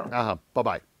 You too. Bye-bye. All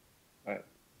right.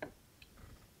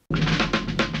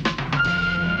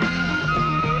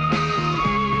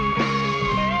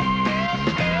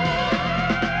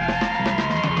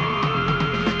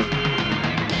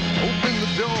 Open the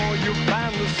door, you'll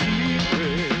find the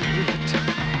secret.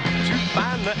 To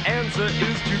find the answer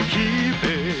is to keep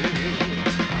it.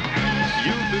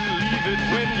 You'll believe it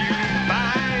when you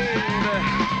find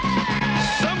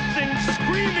something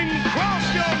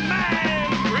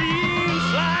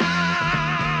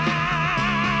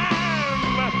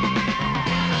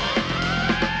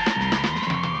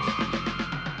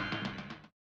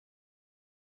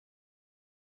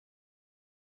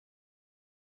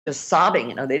just sobbing.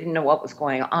 You know, they didn't know what was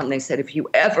going on. They said, if you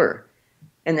ever,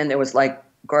 and then there was like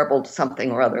garbled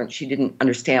something or other, and she didn't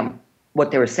understand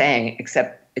what they were saying,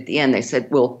 except at the end they said,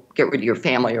 we'll get rid of your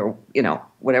family, or, you know,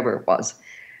 whatever it was.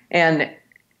 And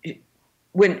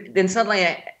then suddenly,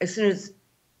 as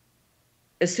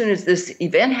soon as this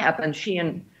event happened, she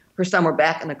and her son were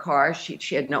back in the car.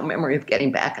 She had no memory of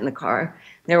getting back in the car.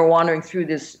 They were wandering through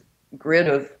this grid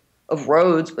of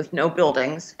roads with no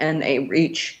buildings, and they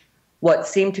reach what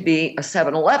seemed to be a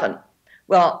 7-Eleven.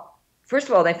 Well, first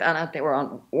of all, they found out they were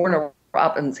on Warner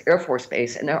Robins Air Force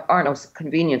Base, and there are no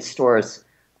convenience stores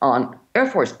on Air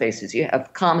Force bases. You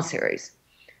have commissaries.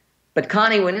 But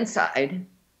Connie went inside,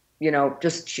 you know,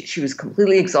 just she was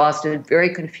completely exhausted,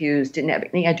 very confused, didn't have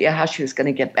any idea how she was going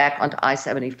to get back onto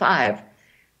I-75,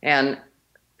 and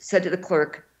said to the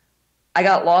clerk, I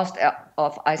got lost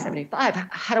off I-75.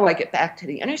 How do I get back to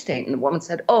the interstate? And the woman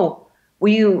said, oh,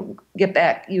 will you get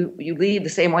back? You leave the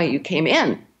same way you came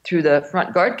in, through the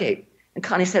front guard gate. And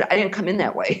Connie said, I didn't come in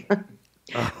that way.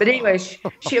 But anyway,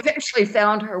 she eventually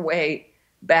found her way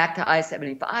back to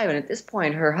I-75. And at this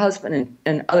point, her husband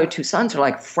and other two sons are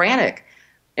like frantic.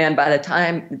 And by the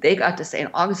time they got to St.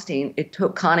 Augustine, it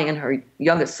took Connie and her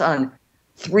youngest son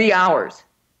 3 hours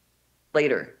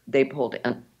later, they pulled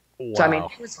in. Wow. So, I mean,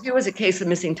 it was a case of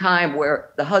missing time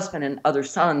where the husband and other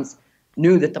sons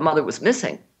knew that the mother was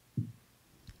missing.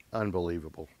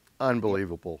 Unbelievable.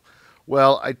 Unbelievable.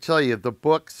 Well, I tell you, the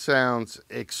book sounds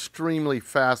extremely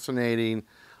fascinating.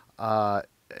 I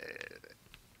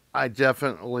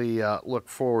definitely look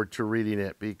forward to reading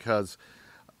it because,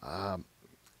 I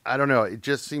don't know, it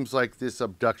just seems like this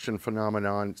abduction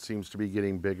phenomenon seems to be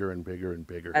getting bigger and bigger and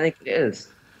bigger. I think it is.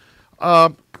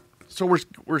 So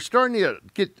we're starting to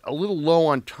get a little low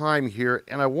on time here,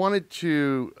 and I wanted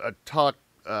to talk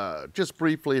just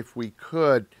briefly, if we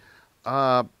could,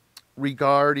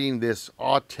 regarding this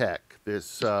AUTEC,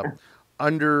 this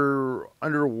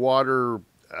underwater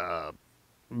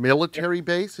military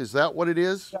base. Is that what it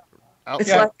is? It's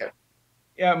like it.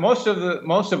 Yeah, most of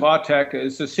AUTEC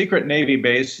is a secret Navy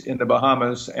base in the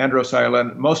Bahamas, Andros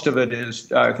Island. Most of it is,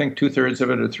 I think, 2/3 of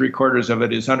it or 3/4 of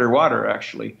it is underwater,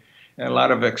 actually, and a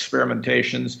lot of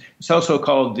experimentations. It's also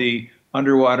called the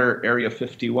Underwater Area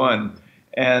 51.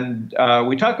 And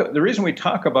the reason we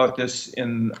talk about this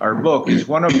in our book is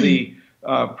one of the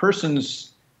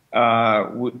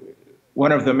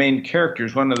one of the main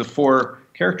characters, one of the four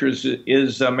characters,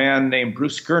 is a man named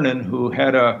Bruce Gernon, who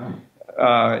had a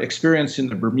experience in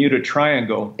the Bermuda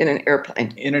Triangle. In an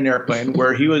airplane.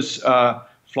 Where he was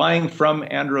flying from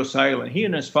Andros Island. He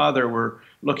and his father were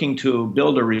looking to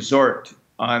build a resort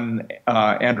on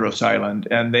Andros Island,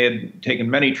 and they had taken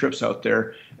many trips out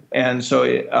there. And so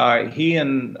he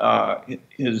and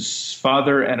his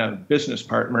father and a business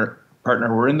partner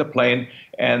were in the plane,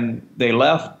 and they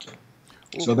left.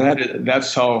 So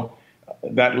that's how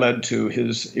that led to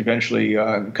his eventually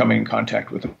coming in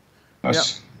contact with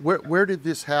us. Yeah. Where did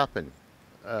this happen?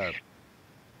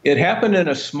 It happened in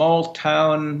a small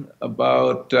town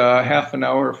about half an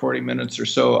hour, 40 minutes or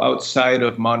so outside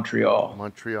of Montreal.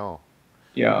 Montreal.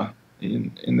 Yeah,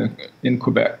 in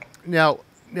Quebec. Now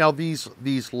these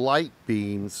light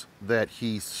beams that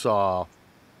he saw.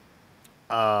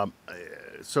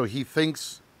 So he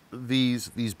thinks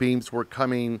these beams were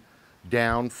coming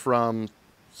down from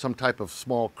some type of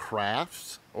small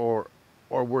crafts, or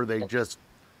were they just?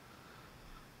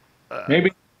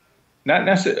 Maybe not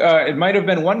necessarily. It might have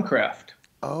been one craft.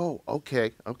 Oh,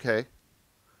 okay.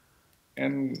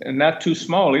 And not too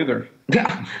small either.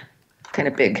 Yeah, kind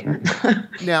of big.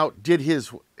 Now, did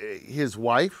his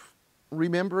wife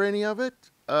remember any of it?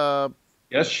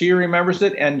 Yes, she remembers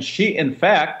it, and she, in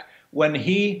fact, when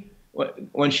she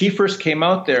first came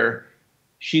out there,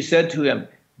 she said to him,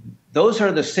 "Those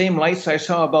are the same lights I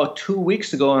saw about 2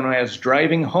 weeks ago when I was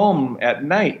driving home at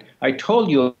night. I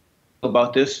told you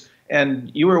about this,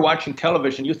 and you were watching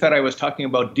television. You thought I was talking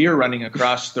about deer running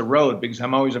across the road because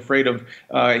I'm always afraid of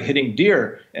hitting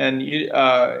deer." And you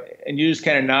just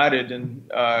kind of nodded and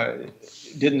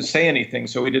didn't say anything,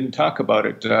 so we didn't talk about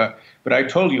it. But I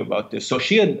told you about this. So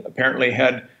she had apparently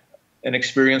had an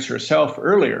experience herself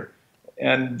earlier.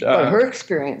 And but her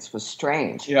experience was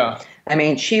strange. Yeah. I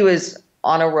mean, she was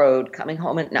on a road coming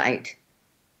home at night,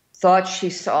 thought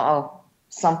she saw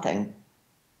something,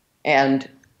 and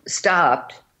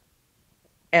stopped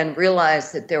and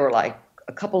realized that there were like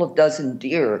a couple of dozen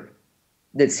deer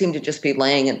that seemed to just be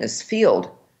laying in this field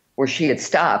where she had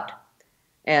stopped.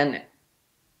 And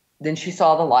Then she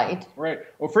saw the light. Right.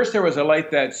 Well, first there was a light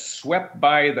that swept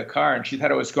by the car, and she thought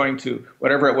it was going to,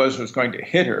 whatever it was going to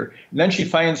hit her. And then she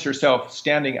finds herself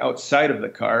standing outside of the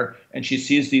car, and she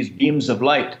sees these beams of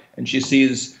light, and she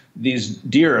sees these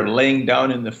deer laying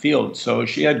down in the field. So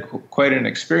she had quite an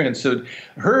experience. So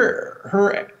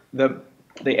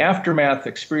the aftermath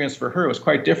experience for her was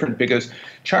quite different, because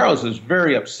Charles was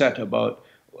very upset about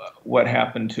what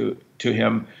happened to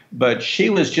him, but she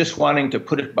was just wanting to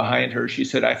put it behind her. She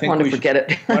said, I think want to forget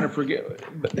it. Want to forget it.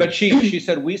 But she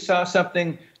said, we saw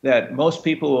something that most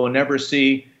people will never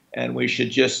see, and we should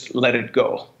just let it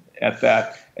go at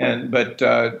that. But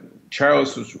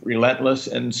Charles was relentless,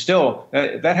 and still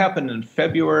that happened in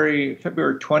February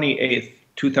 28th,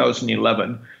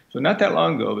 2011. So not that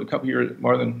long ago, a couple years,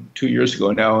 more than 2 years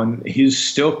ago now, and he's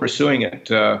still pursuing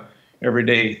it. Every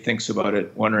day thinks about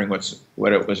it, wondering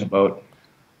what it was about.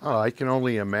 Oh, I can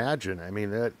only imagine. I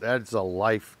mean, that's a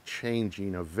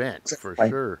life-changing event for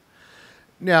sure.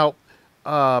 Now,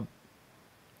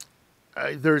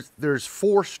 there's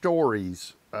 4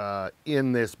 stories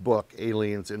in this book,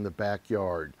 Aliens in the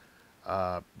Backyard.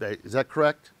 Is that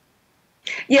correct?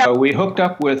 Yeah. We hooked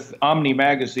up with Omni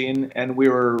Magazine, and we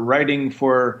were writing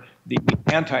for the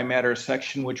antimatter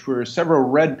section, which were several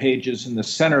red pages in the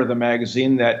center of the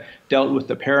magazine that dealt with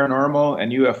the paranormal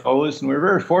and UFOs. And we were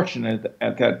very fortunate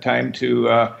at that time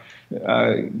to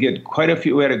get quite a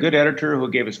few. We had a good editor who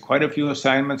gave us quite a few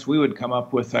assignments. We would come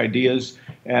up with ideas.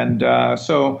 And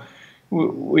so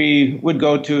we would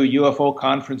go to UFO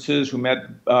conferences. We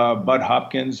met Bud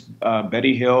Hopkins,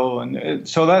 Betty Hill. And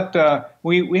so that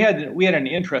we had an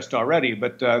interest already,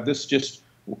 but this just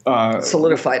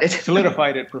solidified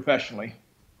it professionally.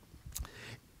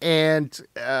 And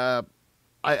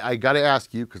I got to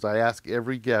ask you, because I ask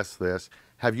every guest this,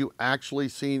 have you actually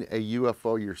seen a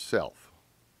UFO yourself?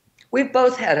 We've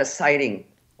both had a sighting.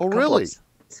 Oh, really?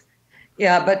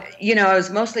 Yeah, but it was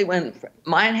mostly when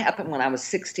mine happened when I was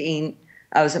 16.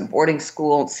 I was in boarding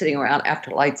school, sitting around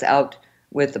after lights out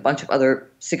with a bunch of other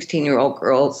 16-year-old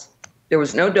girls. There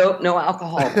was no dope, no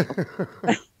alcohol.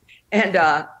 And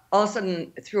all of a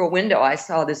sudden, through a window, I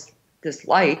saw this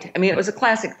light. I mean, it was a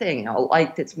classic thing, a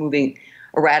light that's moving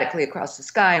erratically across the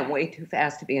sky and way too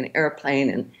fast to be an airplane.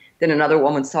 And then another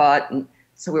woman saw it, and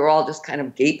so we were all just kind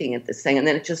of gaping at this thing, and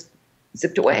then it just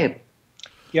zipped away.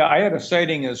 Yeah, I had a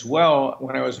sighting as well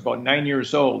when I was about 9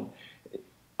 years old.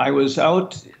 I was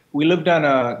out, we lived on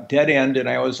a dead end, and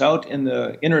I was out in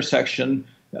the intersection,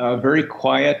 very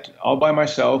quiet, all by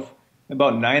myself,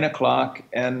 about 9 o'clock,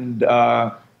 and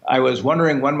I was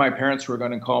wondering when my parents were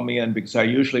going to call me in, because I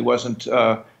usually wasn't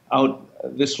out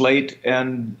this late,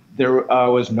 and there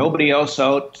was nobody else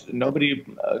out, nobody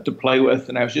to play with,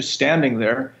 and I was just standing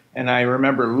there, and I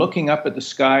remember looking up at the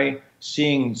sky,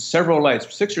 seeing several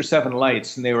lights, 6 or 7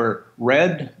 lights, and they were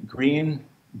red, green,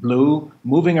 blue,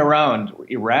 moving around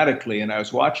erratically, and I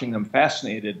was watching them,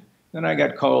 fascinated. Then I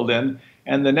got called in,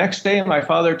 and the next day my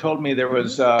father told me there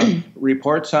was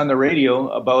reports on the radio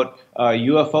about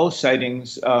UFO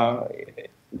sightings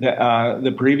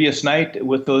the previous night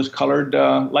with those colored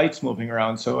lights moving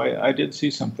around. So I did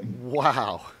see something.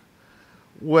 Wow.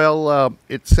 Well,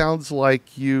 it sounds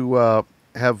like you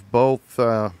have both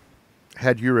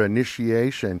had your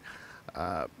initiation.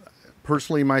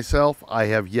 Personally, myself, I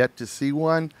have yet to see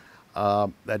one.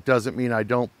 That doesn't mean I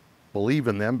don't believe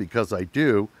in them, because I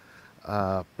do.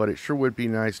 But it sure would be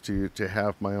nice to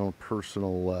have my own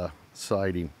personal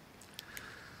sighting.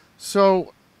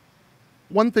 So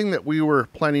one thing that we were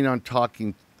planning on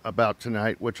talking about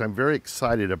tonight, which I'm very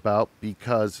excited about,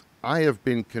 because I have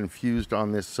been confused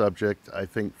on this subject, I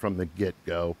think, from the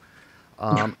get-go.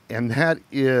 And that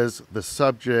is the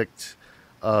subject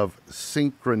of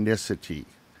synchronicity.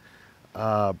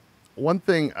 One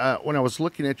thing, when I was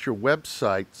looking at your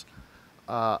websites,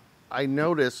 I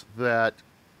noticed that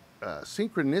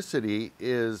synchronicity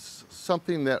is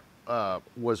something that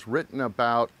was written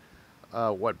about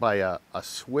by a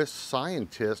Swiss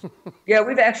scientist. Yeah,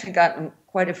 we've actually gotten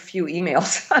quite a few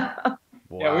emails.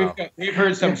 Wow. Yeah, we've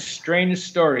heard some strange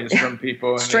stories from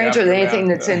people. Stranger than anything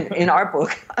that's in our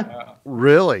book.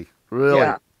 Really?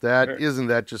 Yeah. Isn't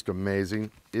that just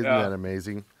amazing? Isn't that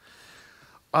amazing?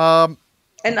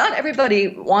 And not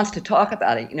everybody wants to talk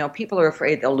about it. People are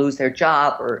afraid they'll lose their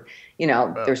job, or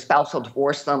their spouse will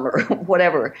divorce them, or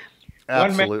whatever.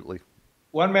 Absolutely.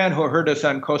 One man who heard us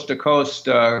on Coast to Coast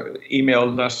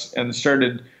emailed us and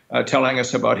started telling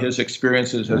us about his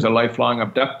experiences as a lifelong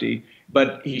abductee.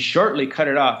 But he shortly cut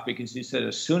it off, because he said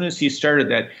as soon as he started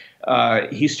that,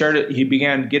 he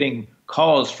began getting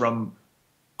calls from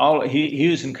all. He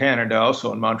was in Canada,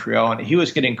 also in Montreal, and he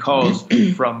was getting calls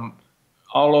from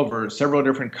all over, several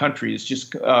different countries,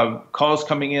 just calls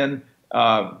coming in,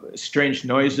 strange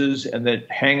noises, and then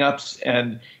hang-ups,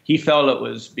 and he felt it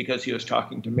was because he was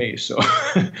talking to me. So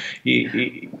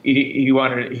he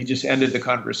just ended the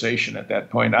conversation at that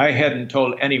point. I hadn't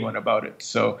told anyone about it,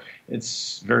 so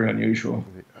it's very unusual.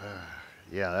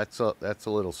 Yeah, that's a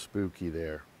little spooky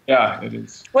there. Yeah, it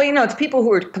is. Well, it's people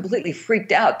who are completely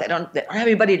freaked out. They don't have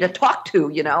anybody to talk to.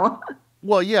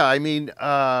 Well, yeah, I mean,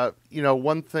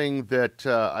 one thing that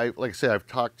like I said, I've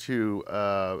talked to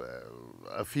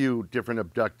a few different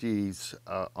abductees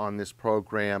on this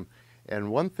program,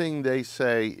 and one thing they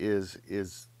say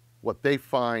is what they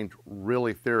find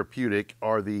really therapeutic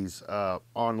are these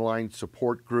online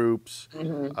support groups.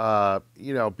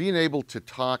 Mm-hmm. Being able to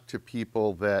talk to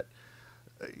people that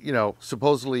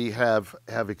supposedly have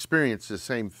experienced the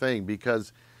same thing,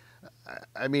 because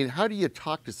I mean, how do you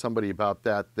talk to somebody about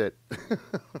that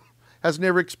has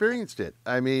never experienced it?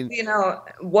 I mean,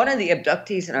 one of the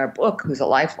abductees in our book, who's a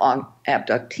lifelong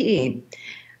abductee,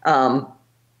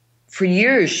 for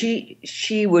years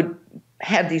she would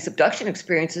have these abduction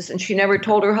experiences, and she never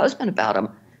told her husband about them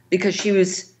because she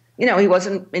was, he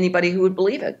wasn't anybody who would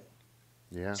believe it.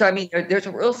 Yeah. So I mean, there's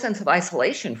a real sense of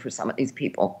isolation for some of these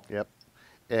people. Yep.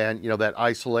 And, that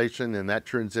isolation, and that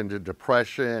turns into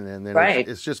depression, and then right.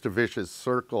 it's just a vicious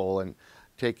circle and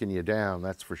taking you down,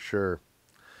 that's for sure.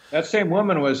 That same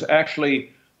woman was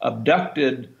actually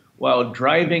abducted while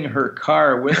driving her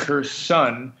car with her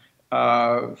son,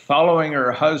 following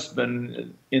her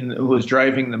husband who was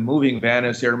driving the moving van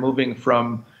as they were moving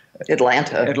from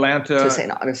Atlanta to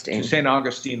St.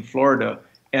 Augustine, Florida.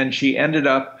 And she ended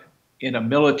up in a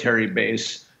military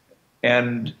base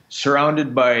and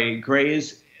surrounded by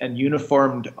grays and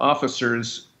uniformed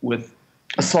officers with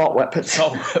assault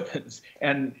weapons,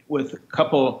 and with a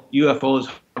couple UFOs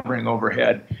hovering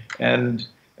overhead, and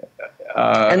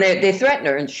they threatened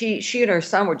her, and she and her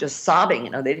son were just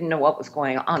sobbing. They didn't know what was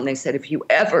going on. They said, if you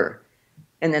ever,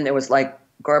 and then there was like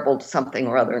garbled something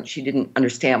or other, and she didn't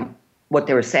understand what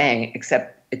they were saying,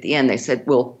 except at the end they said,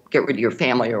 we'll get rid of your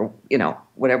family, or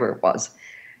whatever it was,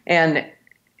 and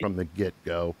from the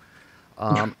get-go.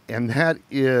 And that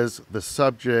is the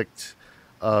subject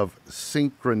of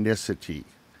synchronicity.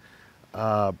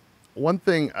 One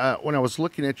thing, when I was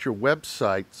looking at your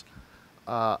websites,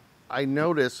 I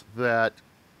noticed that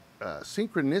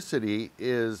synchronicity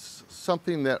is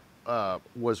something that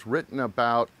was written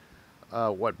about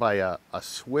by a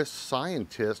Swiss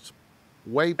scientist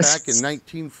way back in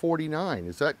 1949.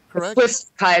 Is that correct? A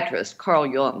Swiss psychiatrist, Carl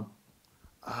Jung.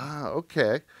 Ah,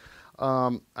 okay.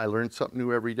 I learn something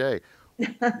new every day.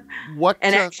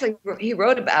 Actually, he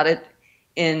wrote about it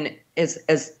in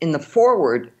the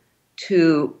foreword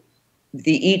to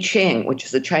the I Ching, which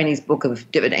is a Chinese book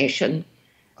of divination,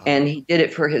 and he did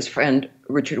it for his friend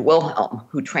Richard Wilhelm,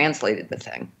 who translated the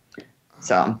thing.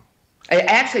 So,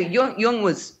 actually, Jung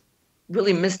was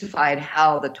really mystified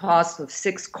how the toss of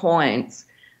 6 coins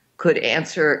could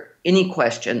answer any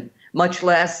question, much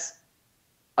less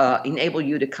enable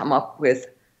you to come up with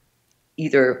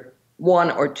either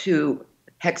 1 or 2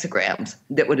 hexagrams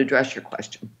that would address your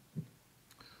question.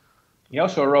 He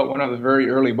also wrote one of the very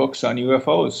early books on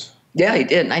UFOs. Yeah, he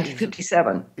did,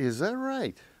 1957. Is that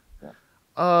right?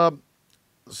 Yeah.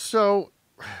 So,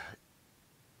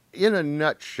 in a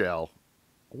nutshell,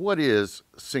 what is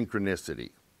synchronicity?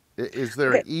 Is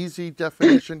there an easy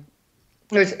definition?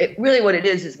 Really what it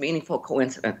is meaningful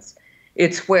coincidence.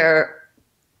 It's where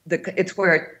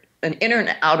an inner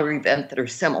and outer event that are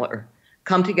similar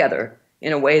come together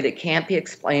in a way that can't be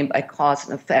explained by cause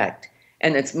and effect,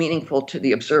 and it's meaningful to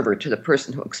the observer, to the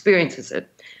person who experiences it.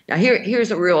 Now,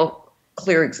 here's a real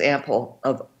clear example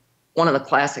of one of the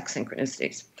classic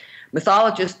synchronicities.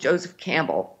 Mythologist Joseph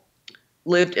Campbell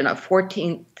lived in a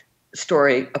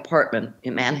 14th-story apartment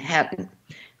in Manhattan.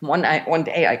 One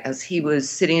day, I guess, he was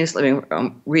sitting in his living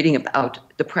room reading about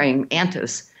the praying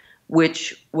mantis,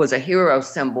 which was a hero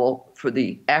symbol for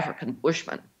the African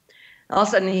Bushmen. All of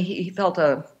a sudden, he felt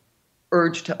a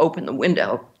urge to open the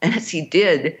window, and as he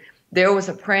did, there was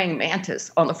a praying mantis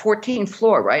on the 14th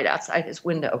floor right outside his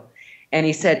window, and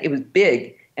he said it was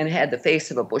big and had the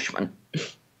face of a Bushman.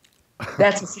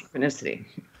 That's a synchronicity.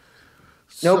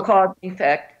 No cause and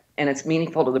effect, and it's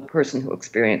meaningful to the person who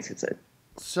experiences it.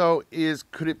 So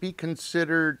could it be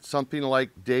considered something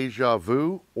like deja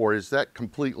vu, or is that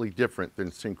completely different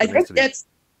than synchronicity? I think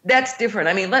that's different.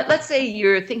 I mean, let's say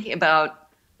you're thinking about,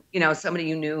 somebody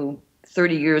you knew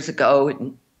 30 years ago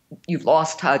and you've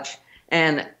lost touch,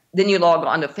 and then you log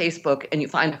on to Facebook and you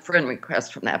find a friend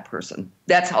request from that person.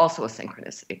 That's also a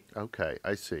synchronicity. Okay,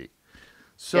 I see.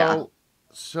 So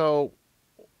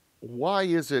why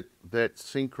is it that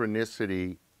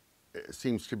synchronicity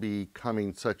seems to be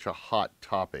becoming such a hot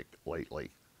topic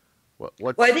lately? What's...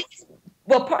 Well, I think,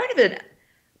 well, part of it,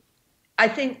 I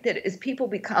think that as people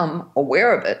become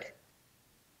aware of it,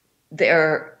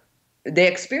 they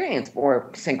experience more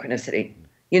synchronicity.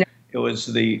 You know, it was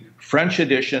the French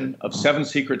edition of Seven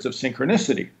Secrets of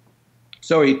Synchronicity.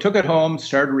 So he took it home,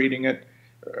 started reading it,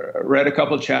 read a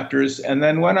couple chapters, and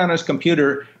then went on his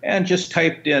computer and just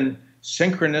typed in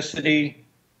synchronicity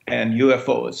and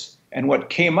UFOs. And what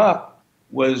came up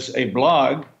was a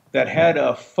blog that had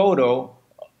a photo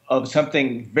of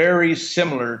something very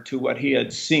similar to what he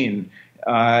had seen.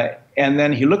 And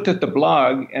then he looked at the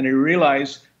blog and he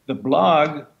realized the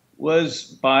blog was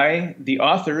by the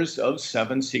authors of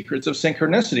Seven Secrets of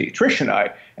Synchronicity, Trish and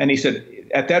I. And he said,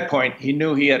 at that point, he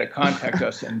knew he had to contact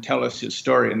us and tell us his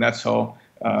story. And that's how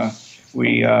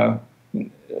we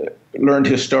learned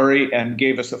his story and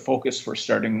gave us a focus for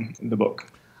starting the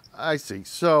book. I see.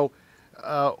 So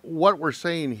what we're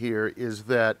saying here is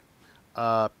that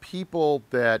people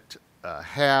that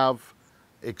have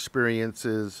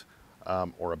experiences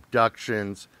or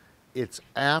abductions, it's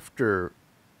after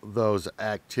those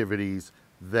activities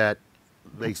that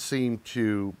they seem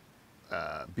to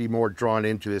be more drawn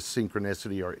into this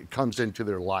synchronicity, or it comes into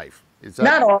their life. Is that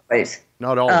not always.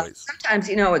 Not always. Sometimes,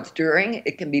 it's during,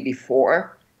 it can be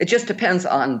before. It just depends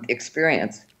on the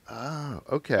experience. Oh,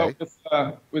 okay.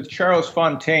 With Charles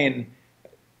Fontaine,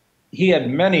 he had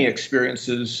many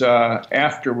experiences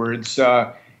afterwards.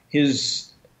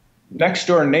 His next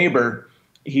door neighbor,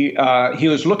 he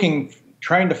was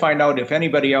trying to find out if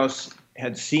anybody else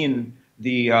had seen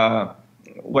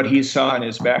what he saw in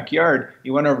his backyard. He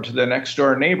went over to the next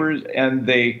door neighbors, and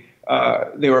they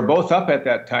were both up at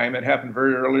that time. It happened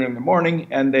very early in the morning,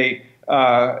 and the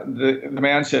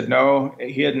man said no,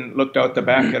 he hadn't looked out the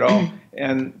back at all.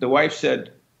 And the wife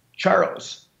said,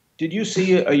 "Charles, did you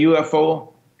see a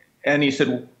UFO?" And he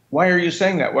said, "Why are you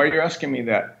saying that? Why are you asking me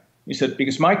that?" He said,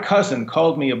 "Because my cousin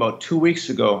called me about 2 weeks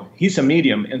ago. He's a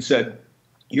medium, and said,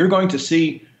 you're going to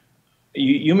see,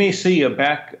 you may see a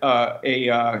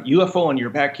UFO in your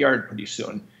backyard pretty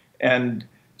soon." And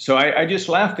so I just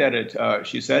laughed at it,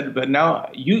 she said, "But now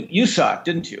you saw it,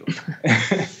 didn't you?"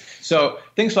 So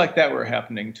things like that were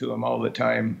happening to him all the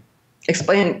time.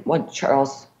 Explain what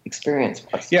Charles' experience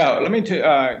was. Yeah, let me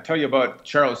tell you about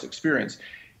Charles' experience.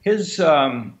 His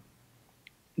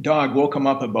dog woke him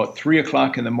up about 3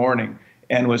 o'clock in the morning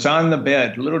and was on the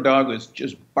bed. The little dog was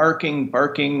just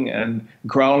barking and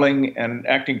growling and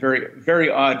acting very,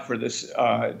 very odd for this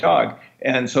dog.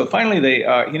 And so finally he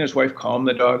and his wife calmed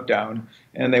the dog down,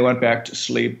 and they went back to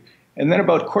sleep. And then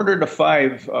about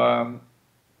 4:45,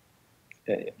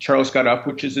 Charles got up,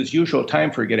 which is his usual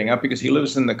time for getting up, because he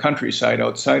lives in the countryside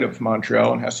outside of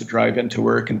Montreal and has to drive into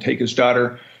work and take his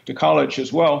daughter to college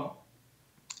as well.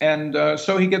 And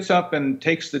so he gets up and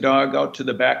takes the dog out to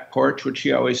the back porch, which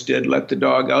he always did, let the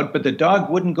dog out. But the dog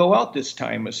wouldn't go out this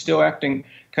time, was still acting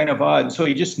kind of odd. And so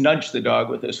he just nudged the dog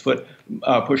with his foot,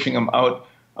 pushing him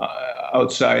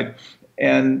outside.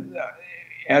 And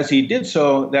as he did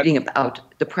so, reading about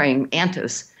the praying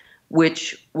mantis,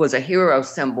 which was a hero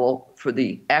symbol for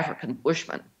the African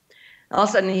bushman. All of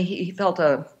a sudden, he felt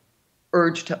a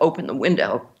urge to open the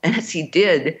window. And as he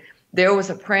did, there was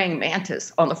a praying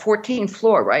mantis on the 14th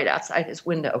floor right outside his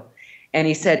window. And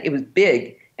he said it was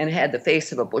big and had the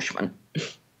face of a bushman.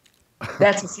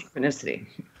 That's a synchronicity.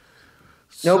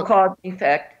 No cause and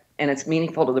effect, and it's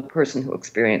meaningful to the person who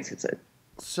experiences it.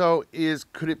 So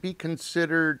could it be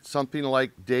considered something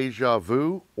like deja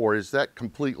vu, or is that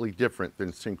completely different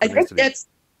than synchronicity? I think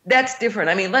that's different.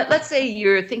 I mean, let's say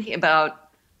you're thinking about,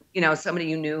 somebody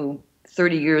you knew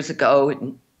 30 years ago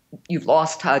and you've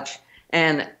lost touch,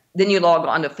 and then you log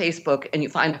on to Facebook and you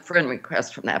find a friend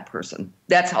request from that person.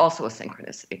 That's also a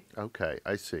synchronicity. Okay,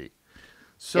 I see.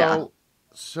 So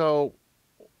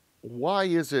why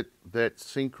is it that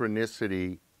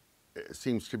synchronicity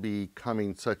seems to be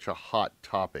becoming such a hot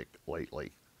topic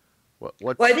lately? Well,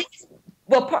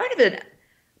 part of it,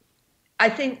 I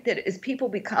think that as people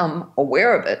become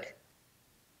aware of it,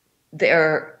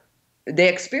 they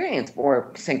experience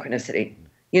more synchronicity.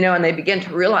 And they begin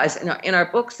to realize, in our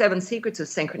book, 7 Secrets of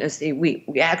Synchronicity,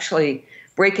 we actually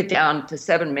break it down to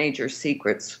 7 major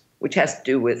secrets, which has to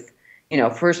do with,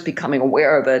 first becoming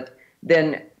aware of it.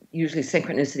 Then usually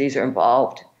synchronicities are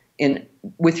involved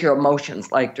with your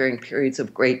emotions, like during periods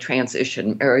of great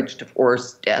transition, marriage,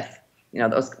 divorce, death,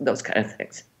 those kind of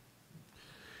things.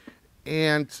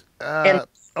 And go ahead.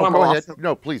 Also.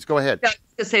 No, please, go ahead. I was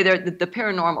going to say the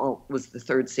paranormal was the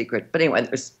 3rd secret. But anyway,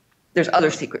 there's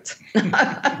other secrets.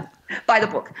 Buy the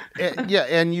book. Yeah,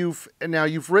 and now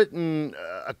you've written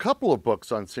a couple of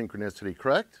books on synchronicity,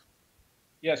 correct?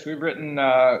 Yes, we've written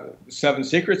 7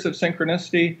 Secrets of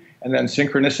Synchronicity, and then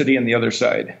Synchronicity and the Other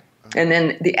Side. And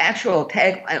then the actual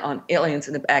tagline on Aliens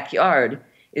in the Backyard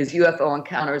is UFO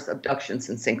Encounters, Abductions,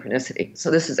 and Synchronicity.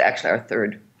 So this is actually our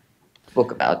 3rd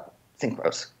book about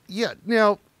synchros. Yeah,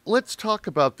 now let's talk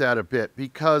about that a bit,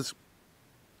 because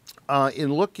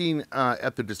in looking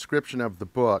at the description of the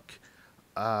book,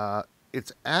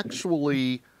 it's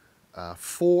actually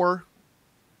 4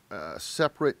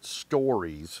 separate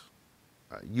stories,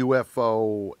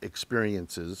 UFO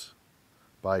experiences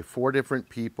by 4 different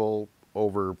people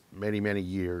over many, many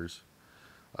years.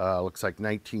 Looks like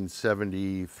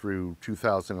 1970 through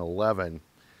 2011.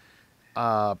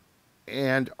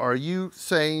 And are you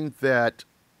saying that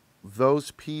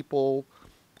those people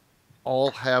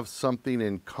all have something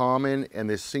in common and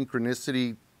this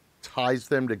synchronicity ties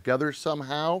them together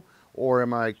somehow? Or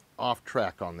am I off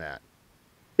track on that?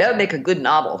 That would make a good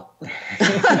novel.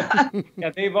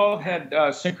 Yeah, they've all had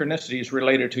synchronicities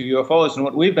related to UFOs, and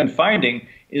what we've been finding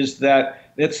is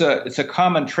that it's a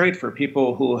common trait for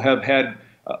people who have had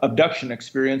abduction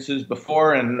experiences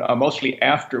before and mostly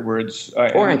afterwards.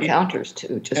 Or encounters,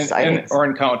 too, just sightings. Or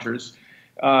encounters.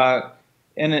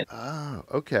 Okay.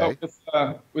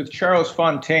 With Charles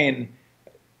Fontaine,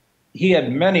 he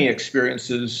had many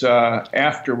experiences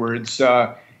afterwards.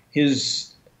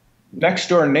 His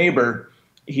next-door neighbor,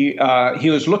 he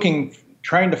was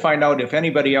trying to find out if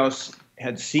anybody else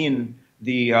had seen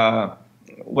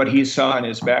what he saw in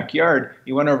his backyard.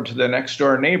 He went over to the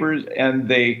next-door neighbors, and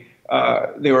they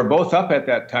were both up at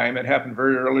that time. It happened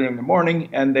very early in the morning,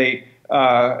 and the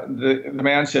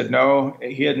man said no,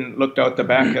 he hadn't looked out the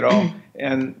back at all.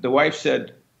 And the wife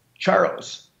said,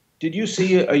 "Charles, did you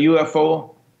see a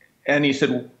UFO?" And he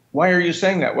said, "Why are you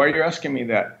saying that? Why are you asking me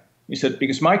that?" He said,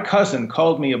 "Because my cousin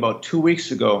called me about 2 weeks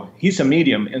ago. He's a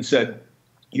medium, and said,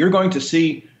 you're going to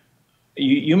see,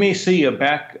 you may see a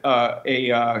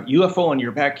UFO in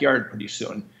your backyard pretty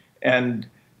soon." And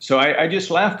so I just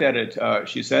laughed at it,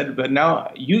 she said, "But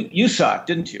now you saw it,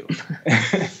 didn't you?"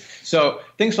 So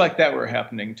things like that were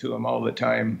happening to him all the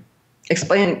time.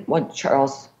 Explain what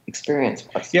Charles' experience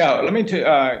was. Yeah, let me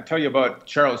tell you about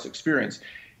Charles' experience.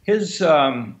 His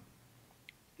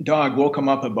dog woke him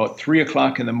up about 3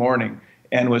 o'clock in the morning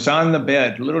and was on the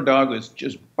bed. Little dog was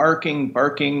just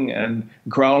barking and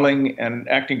growling and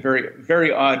acting very,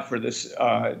 very odd for this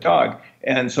dog.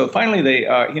 And so finally he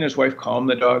and his wife calmed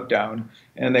the dog down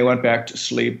and they went back to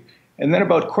sleep. And then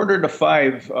about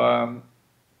 4:45,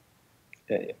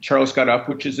 Charles got up,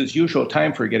 which is his usual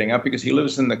time for getting up because he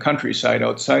lives in the countryside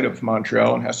outside of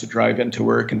Montreal and has to drive into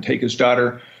work and take his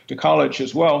daughter to college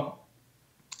as well.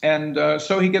 And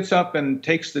so he gets up and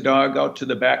takes the dog out to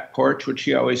the back porch, which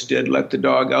he always did, let the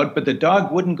dog out. But the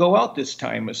dog wouldn't go out this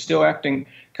time, was still acting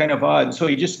kind of odd. So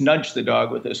he just nudged the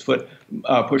dog with his foot,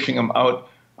 pushing him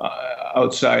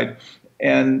outside.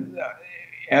 And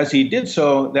as he did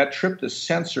so, that tripped the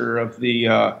sensor of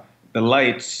the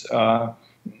lights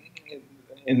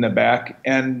in the back.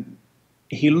 And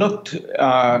he looked,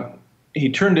 he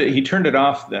turned it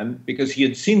off then because he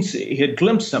had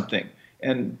glimpsed something.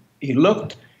 And he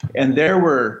looked, and there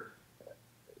were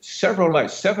several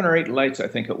lights, 7 or 8 lights, I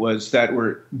think it was, that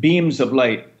were beams of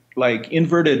light, like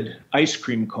inverted ice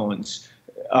cream cones,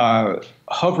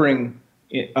 hovering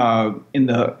in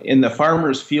the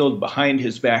farmer's field behind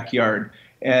his backyard.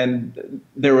 And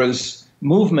there was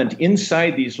movement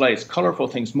inside these lights, colorful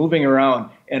things moving around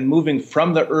and moving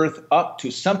from the earth up to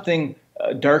something,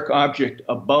 a dark object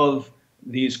above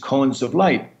these cones of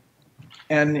light.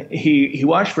 And he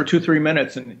watched for 2-3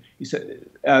 minutes, and he said,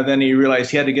 then he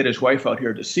realized he had to get his wife out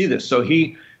here to see this. So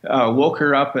he woke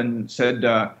her up and said,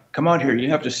 "Come out here, you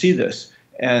have to see this."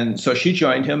 And so she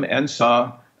joined him and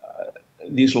saw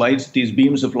these lights, these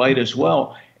beams of light as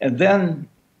well. And then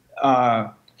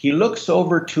he looks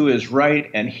over to his right,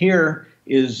 and here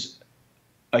is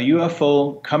a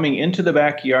UFO coming into the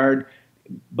backyard,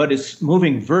 but it's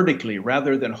moving vertically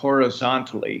rather than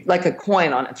horizontally. Like a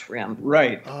coin on its rim.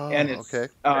 Right. Oh, and it's,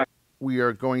 okay. We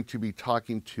are going to be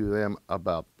talking to them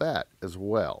about that as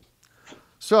well.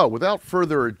 So without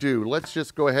further ado, let's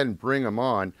just go ahead and bring them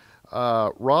on.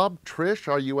 Rob, Trish,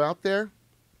 are you out there?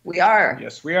 We are.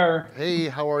 Yes, we are. Hey,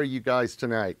 how are you guys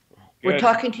tonight? We're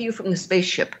talking to you from the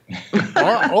spaceship.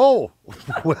 Oh,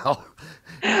 well,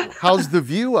 how's the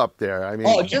view up there? I mean,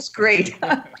 Oh, just great.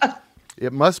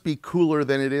 it must be cooler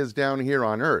than it is down here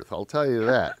on Earth, I'll tell you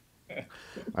that.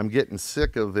 I'm getting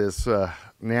sick of this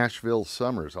Nashville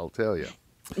summers, I'll tell you.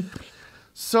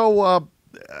 So,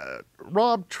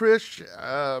 Rob, Trish,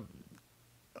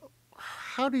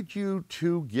 how did you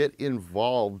two get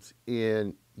involved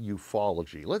in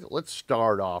ufology? Let's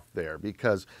start off there,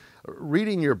 because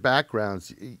reading your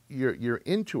backgrounds, you're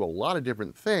into a lot of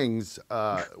different things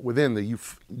within the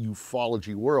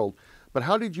ufology world. But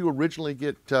how did you originally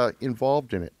get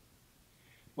involved in it?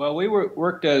 Well, we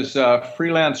worked as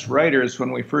freelance writers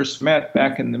when we first met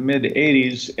back in the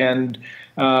mid-'80s, and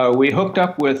we hooked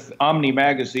up with Omni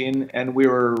magazine, and we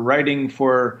were writing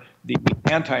for the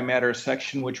antimatter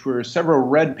section, which were several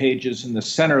red pages in the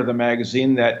center of the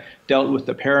magazine that dealt with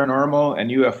the paranormal and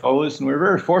UFOs. And we were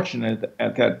very fortunate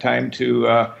at that time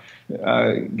to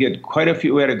get quite a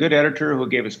few. We had a good editor who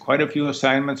gave us quite a few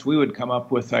assignments. We would come up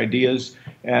with ideas,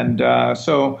 and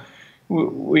so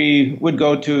we would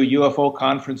go to UFO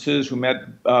conferences. We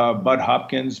met Bud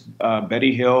Hopkins,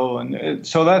 Betty Hill, and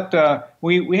so that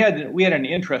we had an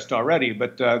interest already,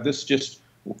 but this just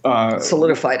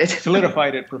solidified it.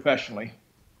 Solidified it professionally.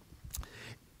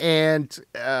 And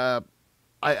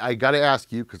I got to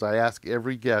ask you, because I ask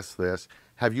every guest this: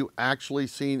 have you actually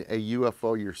seen a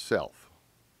UFO yourself?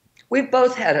 We've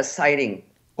both had a sighting.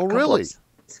 Oh, really?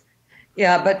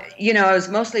 Yeah, but it was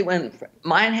mostly when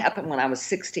mine happened when I was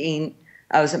 16.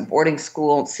 I was in boarding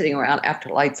school, sitting around after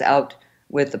lights out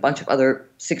with a bunch of other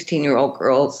 16-year-old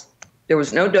girls. There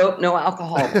was no dope, no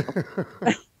alcohol.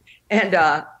 And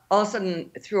all of a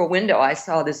sudden, through a window, I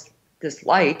saw this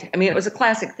light. I mean, it was a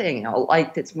classic thing, a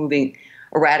light that's moving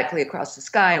erratically across the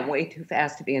sky and way too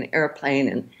fast to be an airplane.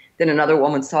 And then another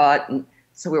woman saw it, and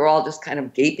so we were all just kind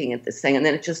of gaping at this thing, and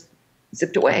then it just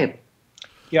zipped away.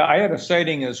 Yeah, I had a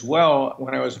sighting as well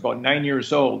when I was about 9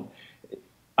 years old.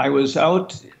 I was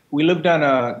out, we lived on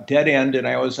a dead end, and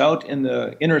I was out in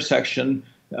the intersection,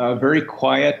 very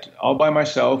quiet, all by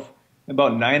myself,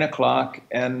 about 9 o'clock,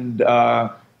 and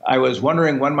I was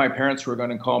wondering when my parents were going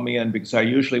to call me in, because I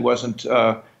usually wasn't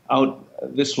out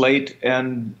this late,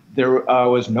 and there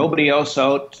was nobody else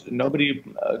out, nobody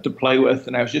to play with,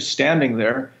 and I was just standing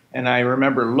there, and I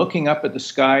remember looking up at the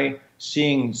sky,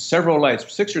 seeing several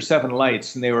lights, 6 or 7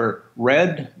 lights, and they were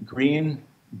red, green,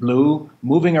 blue,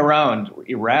 moving around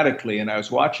erratically, and I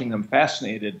was watching them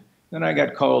fascinated. Then I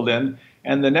got called in,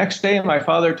 and the next day my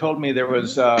father told me there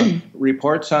was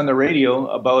reports on the radio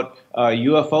about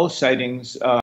UFO sightings